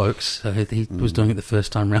 84, folks. So he was doing it the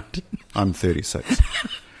first time round. I'm 36.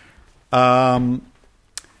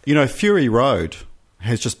 You know, Fury Road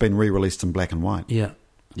has just been re-released in black and white. Yeah.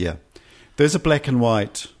 Yeah. There's a black and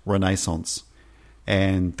white renaissance,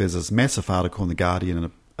 and there's this massive article in The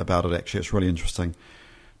Guardian about it, actually. It's really interesting.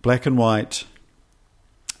 Black and white,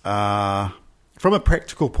 from a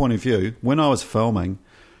practical point of view, when I was filming,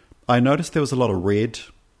 I noticed there was a lot of red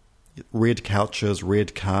couches,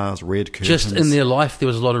 red cars, red curtains. Just in their life, there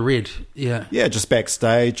was a lot of red. Yeah. Yeah, just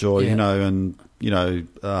backstage or, Yeah.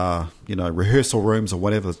 rehearsal rooms or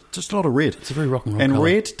whatever. Just a lot of red. It's a very rock and roll And colour.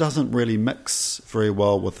 red doesn't really mix very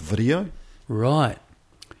well with video. Right.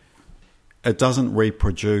 It doesn't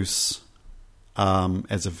reproduce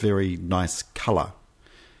as a very nice colour.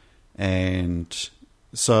 And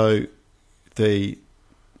so the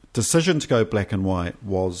decision to go black and white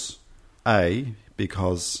was, A,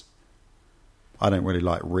 because I don't really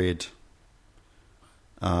like red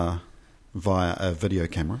via a video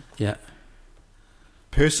camera. Yeah.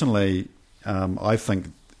 Personally, I think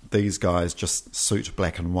these guys just suit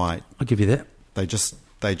black and white. I'll give you that. They just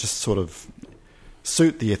sort of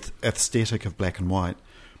suit the aesthetic of black and white.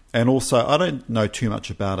 And also, I don't know too much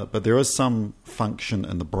about it, but there is some function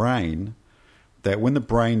in the brain that when the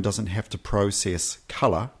brain doesn't have to process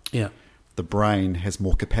colour, Yeah. the brain has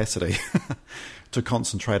more capacity to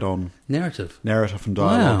concentrate on Narrative and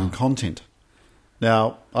dialogue Wow. and content.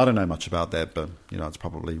 Now, I don't know much about that, but it's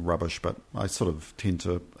probably rubbish, but I sort of tend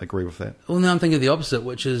to agree with that. Well, now I'm thinking of the opposite,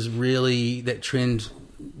 which is really that trend,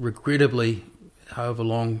 regrettably, however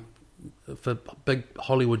long, for big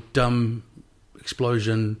Hollywood dumb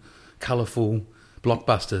explosion, colourful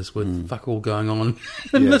blockbusters with fuck all going on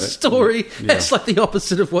in the story. That's like the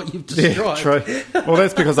opposite of what you've described. Yeah, true. Well,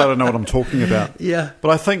 that's because I don't know what I'm talking about. Yeah.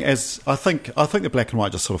 But I think the black and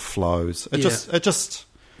white just sort of flows. It just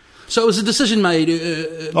So it was a decision made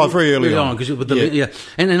very early on. Cause with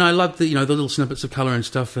and I love the the little snippets of colour and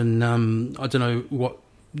stuff, and I don't know what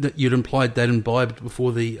that you'd implied they'd imbibed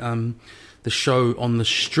before the show on the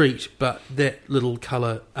street, but that little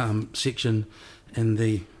colour section and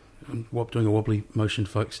the doing a wobbly motion,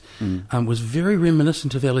 folks, was very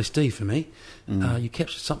reminiscent of LSD for me. You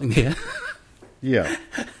captured something there. Yeah.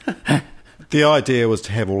 The idea was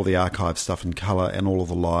to have all of the archive stuff in colour and all of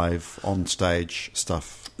the live on stage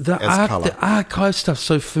stuff. The archive stuff.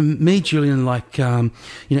 So for me, Julian, like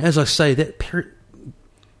as I say, that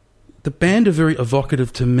the band are very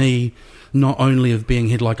evocative to me, not only of being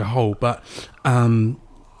Head Like a Hole, but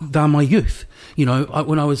they're my youth.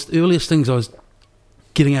 When I was earliest things I was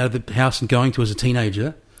getting out of the house and going to as a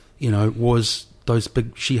teenager, was those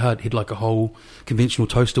big She-Heart, Head Like a Hole, conventional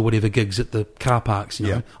toaster, whatever gigs at the car parks.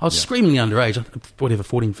 I was screamingly underage, whatever,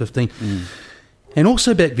 14, 15. And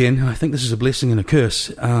also back then, and I think this is a blessing and a curse,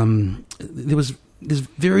 there's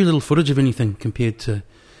very little footage of anything compared to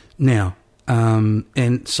now.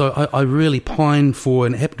 And so I really pine for,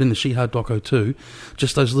 and it happened in the She-Heart doco too,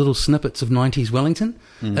 just those little snippets of 90s Wellington,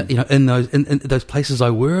 in those places I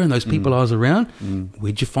were and those people I was around.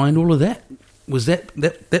 Where'd you find all of that? Was that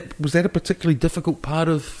a particularly difficult part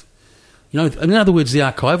of, in other words, the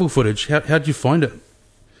archival footage? How did you find it?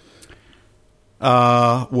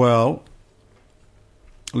 Well,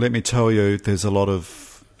 let me tell you, there's a lot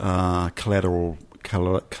of collateral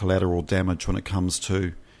damage when it comes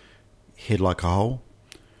to Head Like a Hole.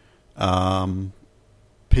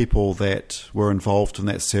 People that were involved in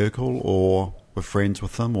that circle or were friends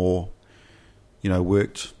with them or,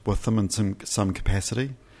 worked with them in some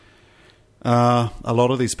capacity. A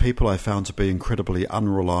lot of these people I found to be incredibly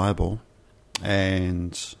unreliable,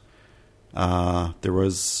 and there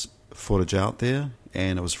is footage out there,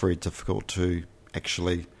 and it was very difficult to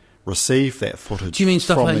actually receive that footage. Do you mean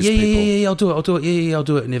stuff from like, these people. I'll do it, I'll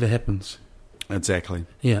do it, it never happens? Exactly.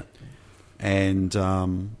 Yeah. And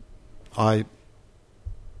I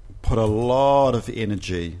put a lot of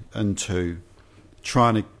energy into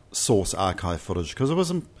trying to source archive footage because it was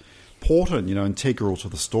important, integral to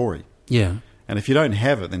the story. Yeah. And if you don't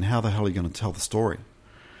have it, then how the hell are you going to tell the story?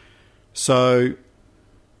 So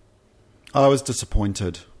I was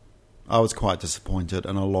disappointed. I was quite disappointed,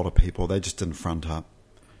 and a lot of people, they just didn't front up.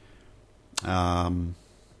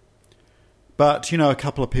 But, a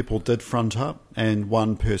couple of people did front up, and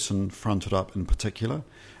one person fronted up in particular,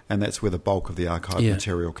 and that's where the bulk of the archive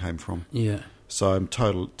material came from. Yeah. So I'm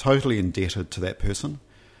totally indebted to that person.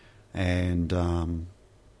 And,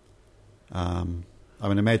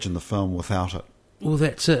 imagine the film without it. Well,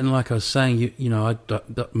 that's it. And like I was saying, I'm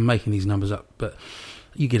making these numbers up, but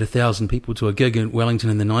you get 1,000 people to a gig in Wellington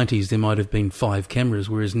in the 90s, there might have been 5 cameras,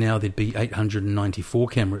 whereas now there'd be 894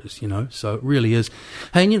 cameras, So it really is.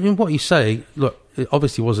 Hey, and what you say, look, it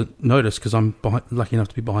obviously wasn't noticed because I'm lucky enough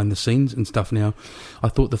to be behind the scenes and stuff now. I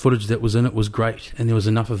thought the footage that was in it was great, and there was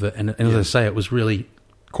enough of it. And as I say, it was really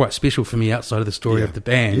quite special for me outside of the story of the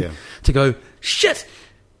band to go, shit!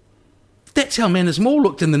 That's how Manners Mall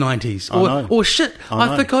looked in the 90s. Or shit,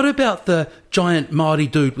 I forgot about the giant Māori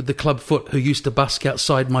dude with the club foot who used to busk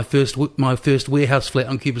outside my first warehouse flat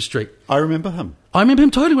on Cuba Street. I remember him. I remember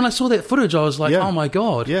him totally. When I saw that footage, I was like, oh my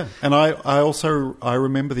God. Yeah, and I also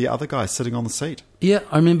remember the other guy sitting on the seat. Yeah,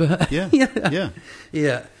 I remember her. Yeah.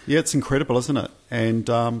 Yeah, it's incredible, isn't it? And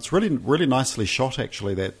it's really, really nicely shot,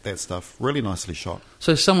 actually, that stuff. Really nicely shot.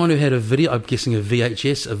 So someone who had a video, I'm guessing a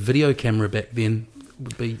VHS, a video camera back then,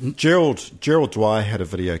 would be... Gerald Dwyer had a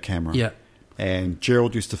video camera. Yeah. And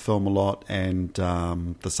Gerald used to film a lot, and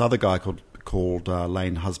this other guy called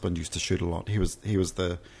Lane Husband used to shoot a lot. He was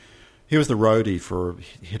the roadie for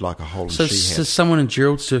Head Like a Hole and So someone in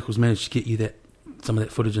Gerald's circles managed to get you some of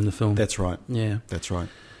that footage in the film. That's right. Yeah. That's right.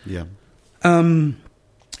 Yeah.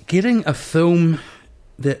 Getting a film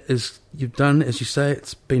that is you've done, as you say,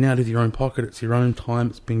 it's been out of your own pocket, it's your own time,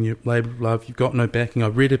 it's been your labour of love, you've got no backing. I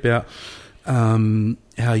read about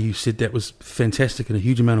how you said that was fantastic in a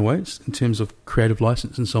huge amount of ways in terms of creative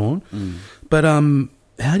license and so on. But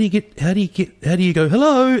how do you go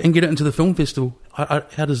hello and get it into the film festival?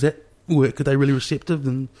 How does that work? Are they really receptive?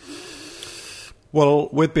 And well,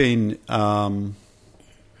 we've been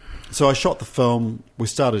so I shot the film, we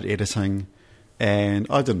started editing, and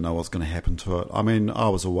I didn't know what was going to happen to it. I mean, I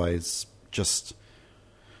was always just,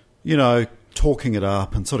 talking it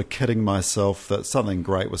up and sort of kidding myself that something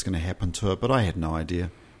great was going to happen to it, but I had no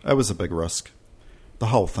idea. It was a big risk. The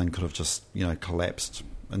whole thing could have just, collapsed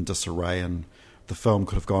in disarray and the film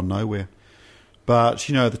could have gone nowhere. But,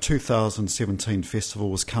 the 2017 festival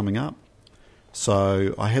was coming up,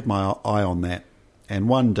 so I had my eye on that. And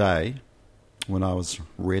one day, when I was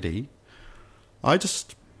ready, I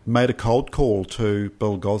just made a cold call to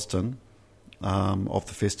Bill Gosden of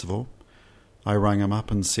the festival. I rang him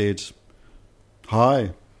up and said,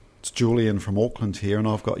 "Hi, it's Julian from Auckland here, and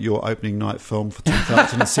I've got your opening night film for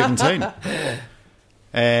 2017.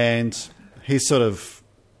 And he sort of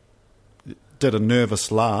did a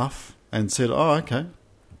nervous laugh and said, "Oh, okay,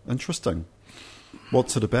 interesting.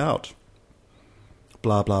 What's it about?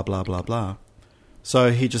 Blah, blah, blah, blah, blah."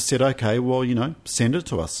 So he just said, "Okay, well, send it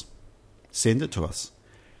to us. Send it to us."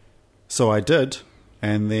 So I did,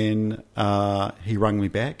 and then he rang me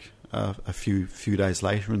back a few days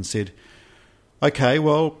later and said, "Okay,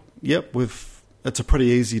 well, yep, it's a pretty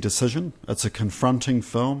easy decision. It's a confronting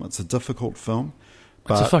film. It's a difficult film.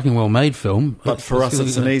 But, it's a fucking well-made film. But for us,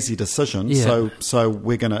 it's an easy decision, yeah. so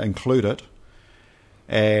we're going to include it."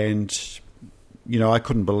 And, I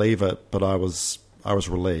couldn't believe it, but I was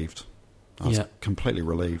relieved. I was completely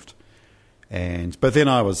relieved. But then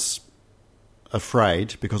I was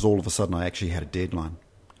afraid because all of a sudden I actually had a deadline.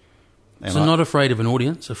 And so not afraid of an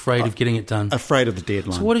audience, afraid of getting it done. Afraid of the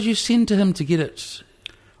deadline. So what did you send to him to get it?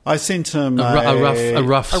 I sent him a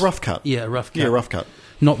rough cut. Yeah, a rough cut. Yeah, a rough cut.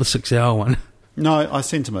 Not the 6-hour one. No, I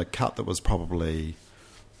sent him a cut that was probably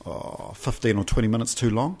 15 or 20 minutes too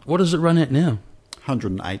long. What does it run at now?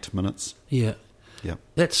 108 minutes. Yeah. Yeah.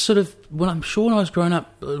 That's sort of, when I was growing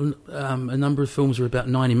up, a number of films were about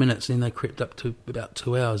 90 minutes, and then they crept up to about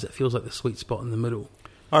 2 hours. It feels like the sweet spot in the middle.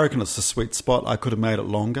 I reckon it's the sweet spot. I could have made it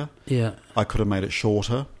longer. Yeah. I could have made it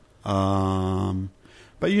shorter.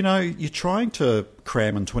 But, you're trying to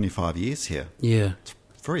cram in 25 years here. Yeah. It's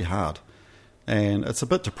very hard. And it's a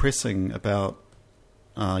bit depressing about,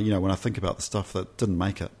 when I think about the stuff that didn't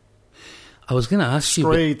make it. I was going to ask you...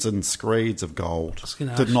 Screeds and screeds of gold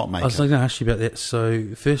did not make it. I was going to ask you about that. So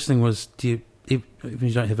the first thing was, even if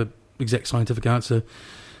you don't have an exact scientific answer,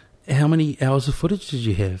 how many hours of footage did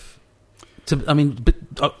you have?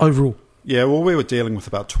 Overall. Yeah, well, we were dealing with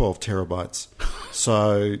about 12 terabytes.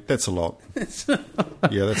 So that's a lot.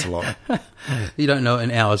 Yeah, that's a lot. You don't know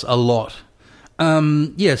in hours. A lot.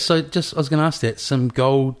 So just I was going to ask that. Some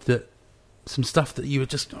gold some stuff that you were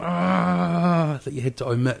just... that you had to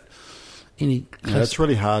omit. It's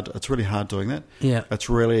really hard. It's really hard doing that. Yeah. It's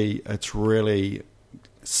really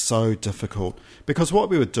so difficult. Because what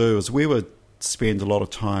we would do is we would spend a lot of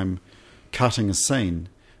time cutting a scene.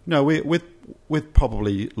 We'd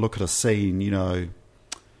probably look at a scene,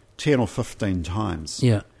 10 or 15 times.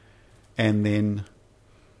 Yeah. And then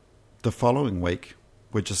the following week,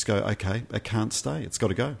 we'd just go, okay, it can't stay. It's got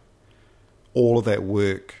to go. All of that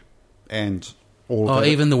work and all of that.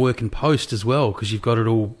 Even the work in post as well, because you've got it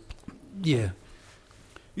all... Yeah.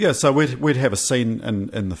 Yeah, so we'd have a scene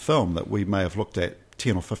in the film that we may have looked at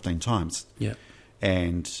 10 or 15 times. Yeah.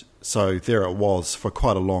 And so there it was for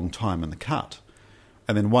quite a long time in the cut.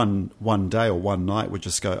 And then one day or one night we'd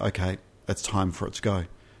just go, okay, it's time for it to go.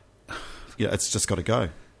 Yeah, it's just got to go.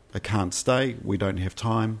 It can't stay. We don't have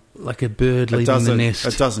time. Like a bird leaving the nest.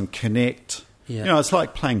 It doesn't connect. Yeah. It's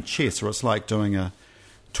like playing chess, or it's like doing a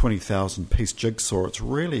 20,000-piece jigsaw. It's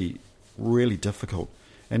really, really difficult.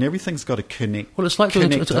 And everything's got to connect. Well, it's like it's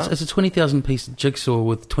a 20,000-piece jigsaw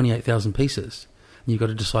with 28,000 pieces. And you've got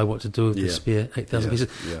to decide what to do with the spare 8,000 pieces.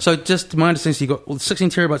 Yeah. So just my understanding, so you've got 16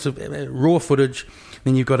 terabytes of raw footage,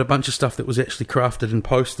 then you've got a bunch of stuff that was actually crafted in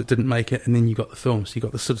post that didn't make it, and then you've got the film. So you've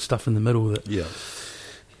got the sort of stuff in the middle that... Yeah.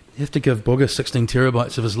 You have to give Bugger 16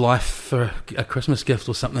 terabytes of his life for a Christmas gift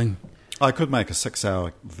or something. I could make a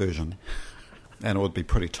 6-hour version, and it would be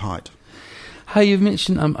pretty tight. Hey, you've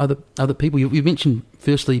mentioned other people. You've mentioned,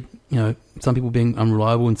 firstly, some people being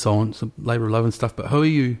unreliable and so on, some labour of love and stuff, but who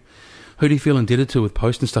do you feel indebted to with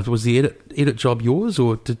post and stuff? Was the edit job yours,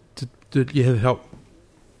 or did you have help?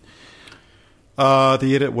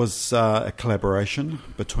 The edit was a collaboration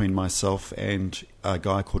between myself and a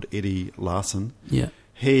guy called Eddie Larson. Yeah.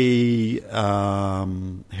 He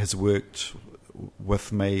has worked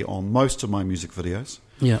with me on most of my music videos.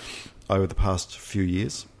 Yeah. Over the past few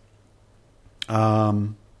years.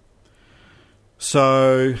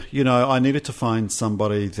 So, I needed to find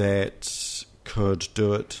somebody that could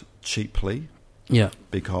do it cheaply. Yeah.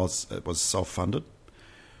 Because it was self-funded.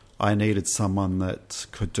 I needed someone that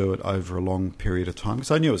could do it over a long period of time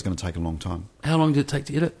because I knew it was going to take a long time. How long did it take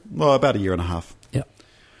to edit? Well, about a year and a half. Yeah.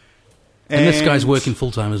 And this guy's working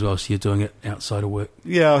full-time as well, so you're doing it outside of work.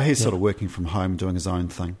 Yeah, he's sort of working from home, doing his own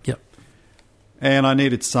thing. Yep. And I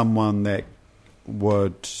needed someone that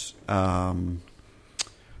would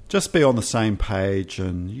just be on the same page.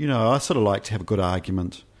 And, I sort of like to have a good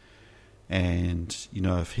argument. And,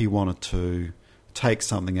 if he wanted to take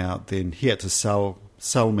something out, then he had to sell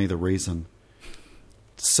me the reason.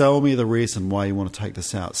 Sell me the reason why you want to take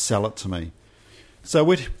this out. Sell it to me. So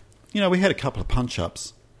we had a couple of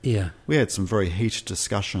punch-ups. Yeah. We had some very heated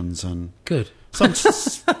discussions. And good.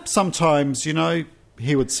 Sometimes,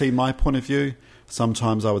 he would see my point of view.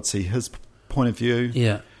 Sometimes I would see his point of view.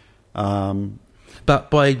 Yeah.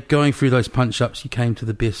 But by going through those punch-ups, you came to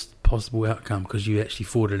the best possible outcome because you actually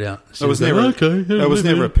fought it out. So it was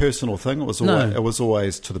never a personal thing. It was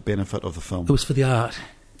always to the benefit of the film. It was for the art.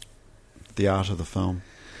 The art of the film.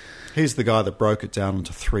 He's the guy that broke it down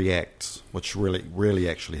into 3 acts, which really, really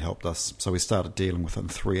actually helped us. So we started dealing with it in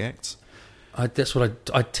 3 acts. That's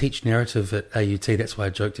what I teach narrative at AUT. That's why I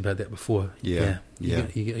joked about that before. Yeah.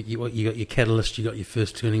 You got your catalyst. You got your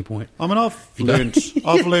first turning point. I mean, I've learned a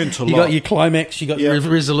lot. You got your climax. You got your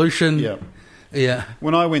resolution. Yeah. Yeah.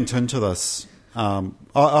 When I went into this,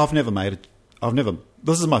 I've never made it.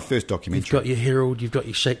 This is my first documentary. You've got your herald. You've got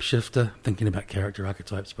your shapeshifter. Thinking about character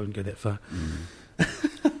archetypes, but I wouldn't go that far.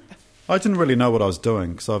 I didn't really know what I was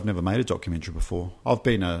doing because I've never made a documentary before. I've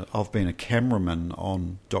been a cameraman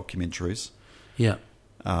on documentaries. Yeah.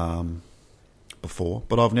 Before,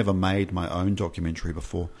 but I've never made my own documentary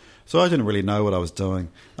before, so I didn't really know what I was doing,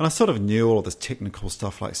 and I sort of knew all of this technical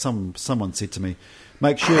stuff. Like someone said to me,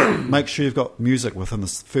 make sure you've got music within the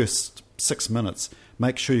first 6 minutes.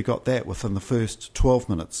 Make sure you got that within the first 12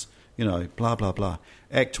 minutes. Blah blah blah.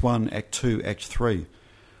 Act 1, Act 2, Act 3.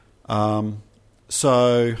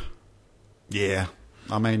 So, yeah,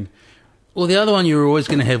 I mean. Well, the other one you were always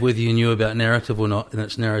going to have whether you knew about narrative or not, and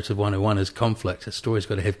it's narrative 101, is conflict. A story's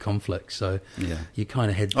got to have conflict. So you kind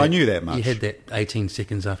of had that. I knew that much. You had that 18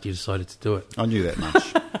 seconds after you decided to do it. I knew that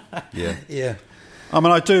much. Yeah. Yeah. I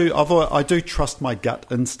mean, I do trust my gut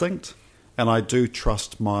instinct, and I do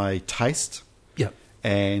trust my taste. Yeah.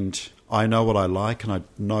 And I know what I like, and I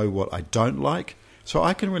know what I don't like. So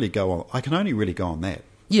I can only really go on that.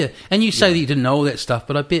 Yeah, and you say that you didn't know all that stuff,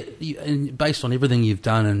 but I bet, and based on everything you've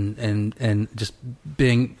done and just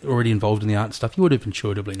being already involved in the art stuff, you would have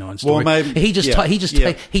intuitively known story. Well, maybe he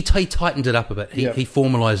tightened it up a bit. He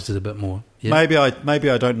formalised it a bit more. Yeah. Maybe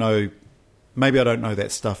I don't know. Maybe I don't know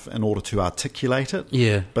that stuff in order to articulate it.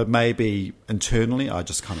 Yeah. But maybe internally, I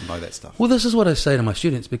just kind of know that stuff. Well, this is what I say to my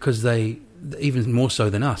students because they, even more so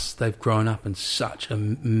than us, they've grown up in such a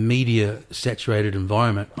media-saturated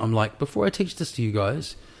environment. I'm like, before I teach this to you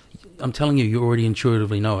guys, I'm telling you already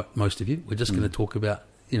intuitively know it, most of you. We're just going to talk about,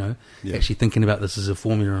 actually thinking about this as a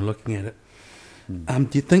formula and looking at it.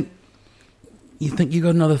 Do you think you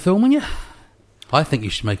got another film in you? I think you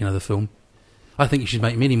should make another film. I think you should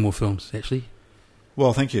make many more films, actually.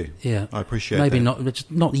 Well, thank you. Yeah. I appreciate Maybe that.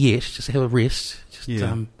 not yet, just have a rest.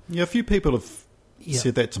 A few people have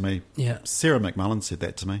said that to me. Yeah. Sarah McMullen said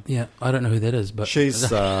that to me. Yeah, I don't know who that is, but... She's...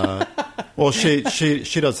 well, she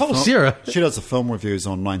does... Sarah! She does the film reviews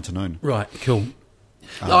on 9 to Noon. Right, cool.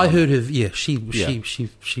 I heard her... Yeah, she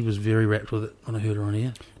was very rapt with it when I heard her on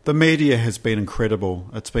air. The media has been incredible.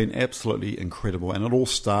 It's been absolutely incredible. And it all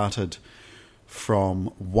started from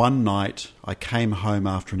one night. I came home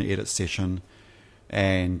after an edit session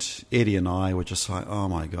and Eddie and I were just like, oh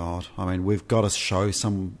my God. I mean, we've got to show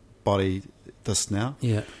somebody this now.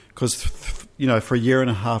 Yeah. Because, for a year and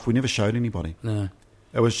a half, we never showed anybody. No.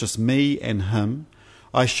 It was just me and him.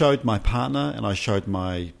 I showed my partner and I showed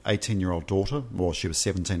my 18-year-old daughter. Well, she was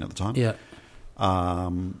 17 at the time. Yeah.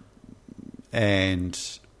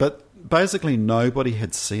 But basically nobody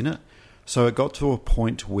had seen it. So it got to a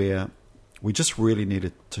point where we just really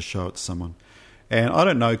needed to show it to someone. And I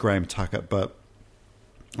don't know Graham Tuckett, but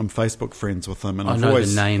I'm Facebook friends with him. And I've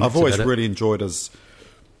always really enjoyed his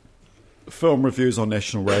film reviews on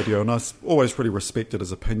national radio, and I always really respected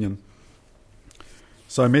his opinion.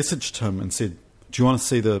 So I messaged him and said, do you want to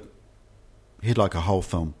see he'd like a whole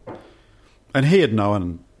film. And he had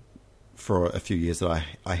known for a few years that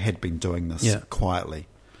I had been doing this Yeah. quietly.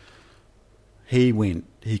 He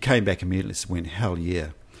came back immediately and went, hell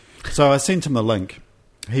yeah. So I sent him the link.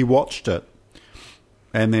 He watched it,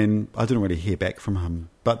 and then I didn't really hear back from him.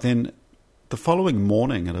 But then the following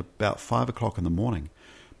morning, at about 5 o'clock in the morning,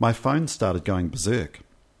 my phone started going berserk.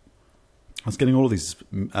 I was getting all of these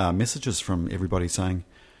messages from everybody saying,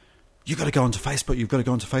 "You've got to go onto Facebook, you've got to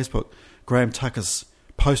go onto Facebook. Graham Tucker's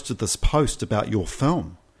posted this post about your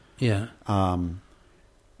film." Yeah.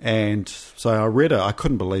 And so I read it. I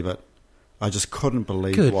couldn't believe it. I just couldn't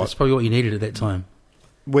believe Good. what... That's probably what you needed at that time.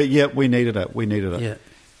 We needed it. We needed it. Yeah.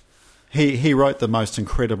 He wrote the most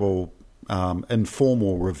incredible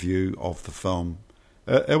informal review of the film.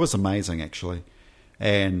 It was amazing, actually.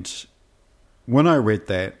 And when I read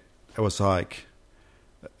that, it was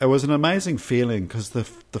an amazing feeling, because the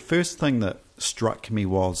first thing that struck me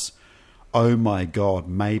was, oh my God,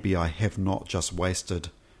 maybe I have not just wasted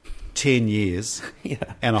 10 years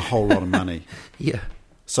Yeah. and a whole lot of money. Yeah.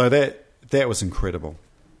 So that was incredible.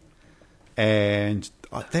 And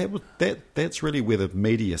that's really where the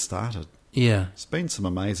media started. Yeah. It's been some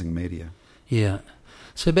amazing media. Yeah.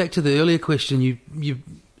 So back to the earlier question,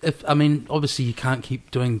 obviously you can't keep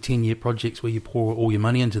doing 10-year projects where you pour all your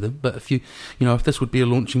money into them, but if if this would be a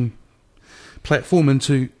launching platform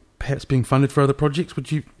into perhaps being funded for other projects,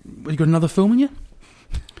 would you got another film in you?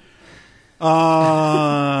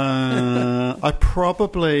 I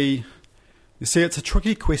probably... You see, it's a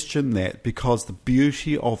tricky question, that, because the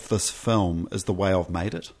beauty of this film is the way I've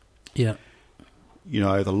made it. Yeah.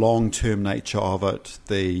 The long-term nature of it,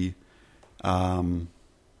 the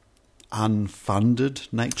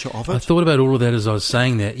unfunded nature of it. I thought about all of that as I was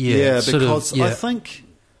saying that. Yeah, because I think...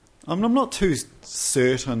 I'm not too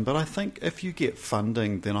certain, but I think if you get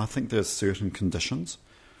funding, then I think there's certain conditions.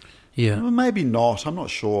 Yeah. Well, maybe not. I'm not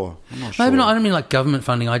sure. Maybe not. I don't mean like government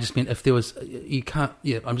funding. I just meant if there was... You can't...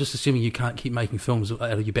 Yeah, I'm just assuming you can't keep making films out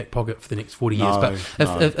of your back pocket for the next 40 years. But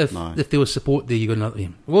if there was support there, you got another... Yeah.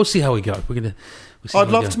 We'll see how we go. I'd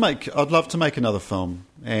love to make another film,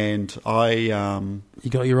 and You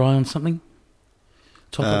got your eye on something?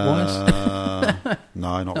 Topic-wise?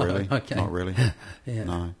 No, not really. Okay. Not really. Yeah.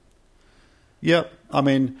 No. Yep. I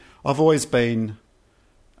mean, I've always been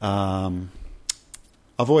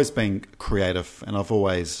creative, and I've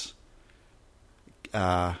always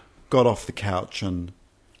got off the couch and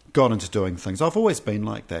got into doing things. I've always been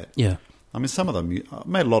like that. Yeah. I mean, I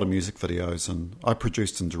made a lot of music videos, and I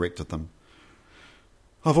produced and directed them.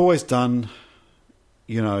 I've always done,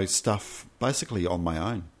 stuff basically on my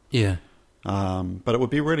own. Yeah. But it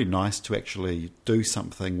would be really nice to actually do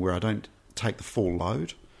something where I don't take the full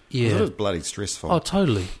load. Yeah. It is bloody stressful. Oh,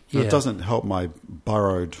 totally. Yeah. It doesn't help my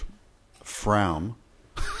burrowed frown.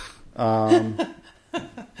 Yeah,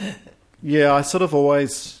 I sort of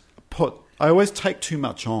always take too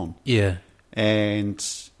much on. Yeah. And,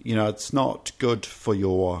 it's not good for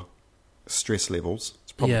your stress levels.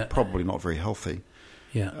 It's probably not very healthy.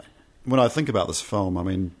 Yeah. When I think about this film, I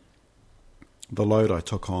mean, the load I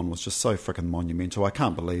took on was just so freaking monumental. I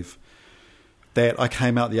can't believe that I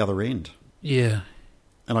came out the other end. Yeah.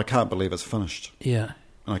 And I can't believe it's finished. Yeah.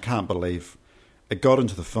 And I can't believe it got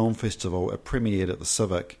into the film festival, it premiered at the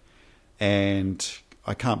Civic, and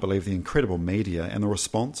I can't believe the incredible media and the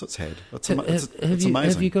response it's had. It's amazing.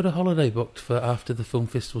 Have you got a holiday booked for after the film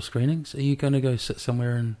festival screenings? Are you going to go sit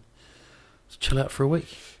somewhere and chill out for a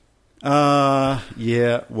week?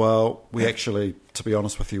 Yeah, well, we actually, to be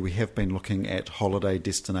honest with you, we have been looking at holiday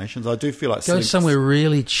destinations. I do feel like... Go somewhere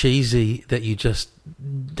really cheesy that you just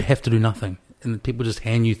have to do nothing, and people just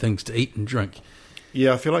hand you things to eat and drink.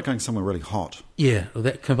 Yeah, I feel like going somewhere really hot. Yeah,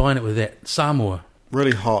 well, combine it with that. Samoa.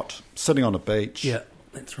 Really hot, sitting on a beach. Yeah,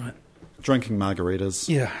 that's right. Drinking margaritas.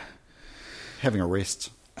 Yeah. Having a rest.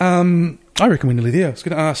 I reckon we're nearly there. I was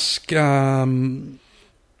going to ask...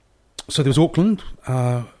 so there was Auckland...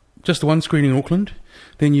 just the one screening in Auckland.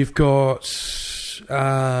 Then you've got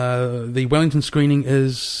the Wellington screening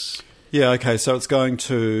is... Yeah, okay, so it's going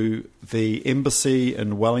to the Embassy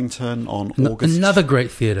in Wellington on August... Another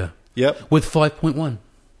great theatre. Yep. With 5.1.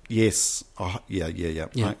 Yes. Oh, yeah.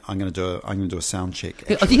 Yeah. I'm going to do a sound check.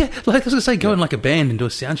 Yeah, like I was going to say, go in like a band and do a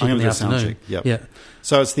sound check in the afternoon. Sound check. Yep. Yeah.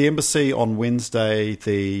 So it's the Embassy on Wednesday,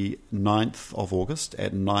 the 9th of August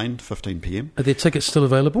at 9:15 p.m. Are there tickets still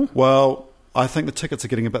available? Well, I think the tickets are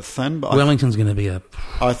getting a bit thin, but Wellington's going to be a...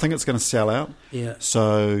 I think it's going to sell out. Yeah.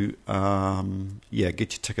 So, get your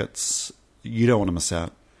tickets. You don't want to miss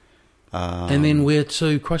out. And then where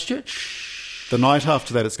to? Christchurch? The night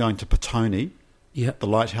after that, it's going to Petone. Yeah. The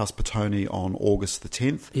Lighthouse Petone on August the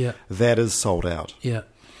 10th. Yeah. That is sold out. Yeah.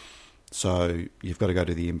 So you've got to go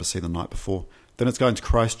to the Embassy the night before. Then it's going to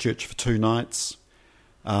Christchurch for 2 nights.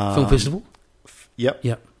 Film festival? Yep.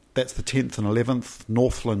 Yep. That's the 10th and 11th.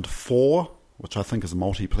 Northland 4, which I think is a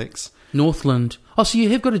multiplex. Northland. Oh, so you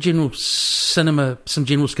have got a general cinema, some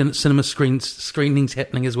general cinema screenings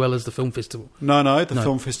happening as well as the film festival? No. The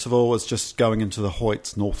film festival is just going into the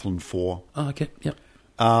Hoyts, Northland 4. Oh, okay. Yep.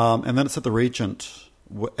 And then it's at the Regent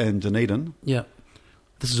in Dunedin. Yeah.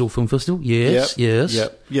 This is all film festival? Yes.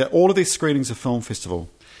 Yeah. All of these screenings are film festival.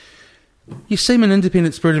 You seem an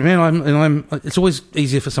independent spirited man, it's always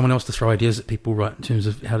easier for someone else to throw ideas at people, right, in terms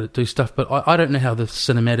of how to do stuff, but I don't know how the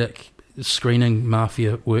cinematic screening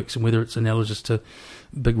mafia works and whether it's analogous to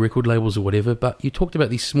big record labels or whatever. But you talked about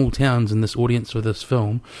these small towns and this audience for this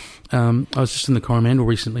film. I was just in the Coromandel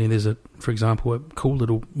recently, and there's for example, a cool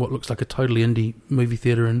little what looks like a totally indie movie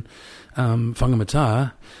theatre in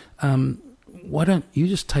Whangamata. Why don't you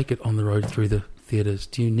just take it on the road through the theatres?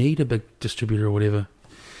 Do you need a big distributor or whatever?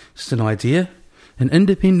 Just an idea. An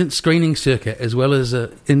independent screening circuit as well as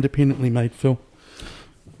an independently made film.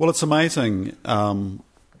 Well, it's amazing. The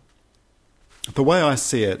way I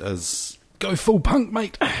see it is... Go full punk,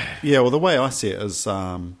 mate. Yeah, well, the way I see it is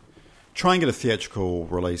try and get a theatrical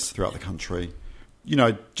release throughout the country.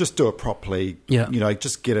 Just do it properly. Yeah.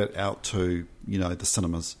 Just get it out to, the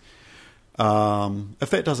cinemas. If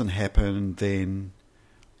that doesn't happen, then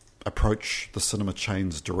approach the cinema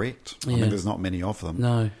chains direct. I mean, there's not many of them.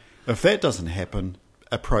 No. If that doesn't happen,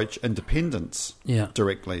 approach independents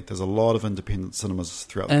directly. There's a lot of independent cinemas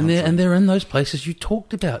throughout the country. And they're in those places you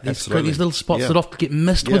talked about. These little spots that often get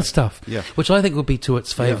missed with stuff, which I think will be to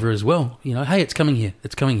its favour as well. Hey, it's coming here.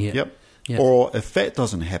 It's coming here. Yep. Or if that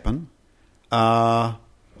doesn't happen,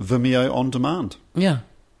 Vimeo On Demand. Yeah.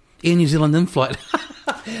 Air New Zealand in-flight.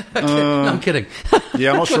 No, I'm kidding.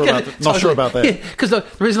 Yeah, I'm not sure about that. Not sure about that. Yeah, because the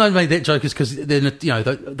reason I made that joke is because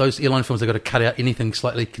those airline films, they've got to cut out anything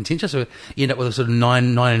slightly contentious, so you end up with a sort of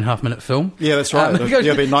 9.5 minute film. Yeah, that's right. It'll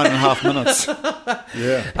be 9.5 minutes.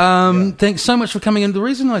 Yeah. Thanks so much for coming in. The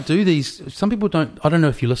reason I do these, some people don't. I don't know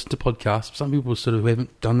if you listen to podcasts. Some people sort of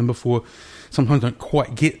haven't done them before. Sometimes don't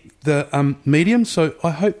quite get the medium. So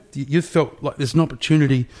I hope you've felt like there's an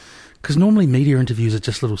opportunity. Because normally media interviews are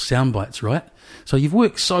just little sound bites, right? So you've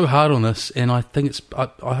worked so hard on this, and I think I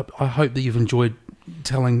hope that you've enjoyed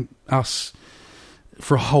telling us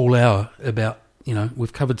for a whole hour about,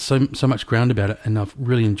 we've covered so much ground about it, and I've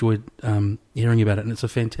really enjoyed hearing about it, and it's a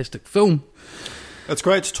fantastic film. It's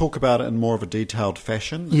great to talk about it in more of a detailed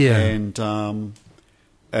fashion, and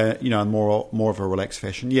in more of a relaxed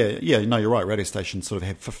fashion. Yeah. No, you're right. Radio stations sort of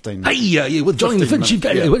have 15. Hey, with Johnny Finch, hey,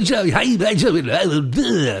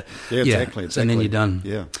 exactly. And then you're done.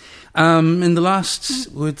 Yeah. And the last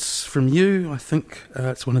words from you, I think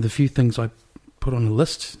it's one of the few things I put on the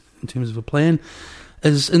list in terms of a plan,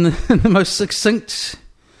 is in the most succinct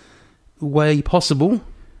way possible.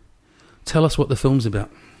 Tell us what the film's about.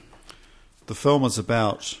 The film is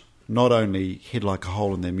about not only Head Like a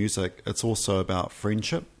Hole in their music, it's also about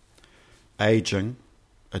friendship, aging,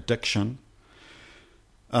 addiction,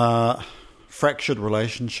 fractured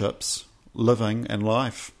relationships, living and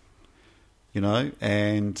life,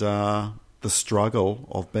 and the struggle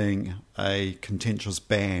of being a contentious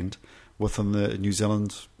band within the New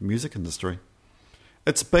Zealand music industry.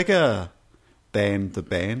 It's bigger than the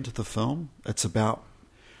band, the film. It's about,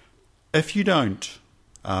 if you don't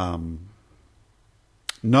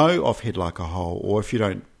know of Head Like a Hole, or if you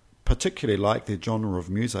don't particularly like their genre of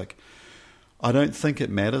music, I don't think it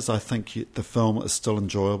matters. I think the film is still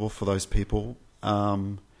enjoyable for those people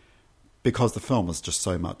because the film is just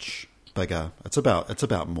so much bigger. It's about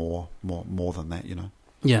more than that,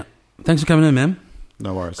 Yeah. Thanks for coming in, man.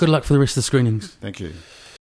 No worries. Good luck for the rest of the screenings. Thank you.